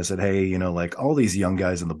just kind of said, hey, like all these young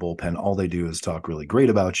guys in the bullpen, all they do is talk really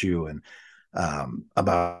great about you and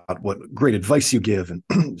about what great advice you give.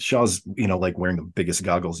 And Shaw's, like wearing the biggest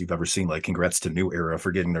goggles you've ever seen. Like, congrats to New Era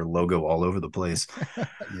for getting their logo all over the place.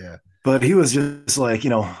 Yeah. But he was just like,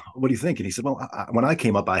 what do you think? And he said, well, when I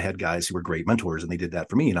came up, I had guys who were great mentors and they did that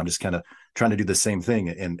for me. And I'm just kind of trying to do the same thing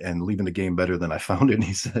and leaving the game better than I found it. And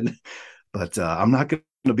he said, but I'm not going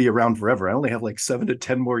to be around forever. I only have like 7 to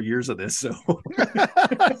 10 more years of this. So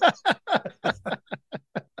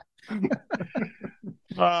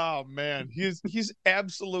Oh man, he's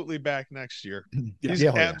absolutely back next year. He's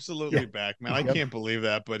Yeah, oh, yeah. absolutely back, man. I Yep. can't believe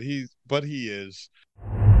that, but he is.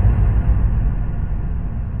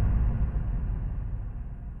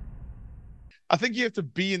 I think you have to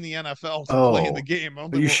be in the NFL to play in the game. I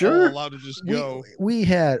don't think you we're sure? all allowed to just go. We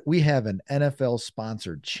have an NFL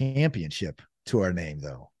sponsored championship to our name,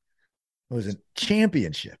 though. It was a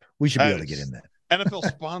championship. We should be able to get in that. NFL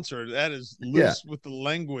sponsored. That is loose with the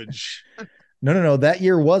language. No. That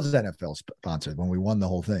year was NFL sponsored when we won the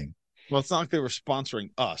whole thing. Well, it's not like they were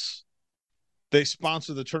sponsoring us. They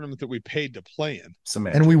sponsored the tournament that we paid to play in.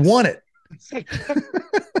 Semantics. And we won it.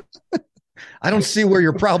 I don't see where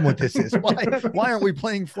your problem with this is. Why aren't we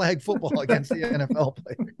playing flag football against the NFL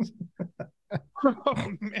players?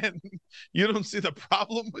 Oh, man. You don't see the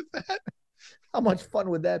problem with that? How much fun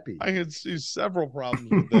would that be? I could see several problems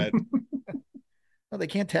with that. Well, they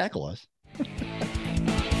can't tackle us.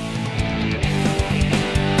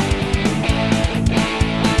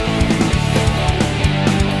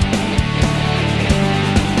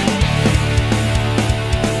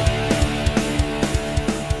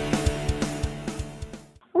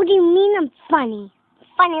 What do you mean I'm funny?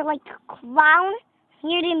 Funny like a clown?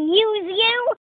 Here to amuse you?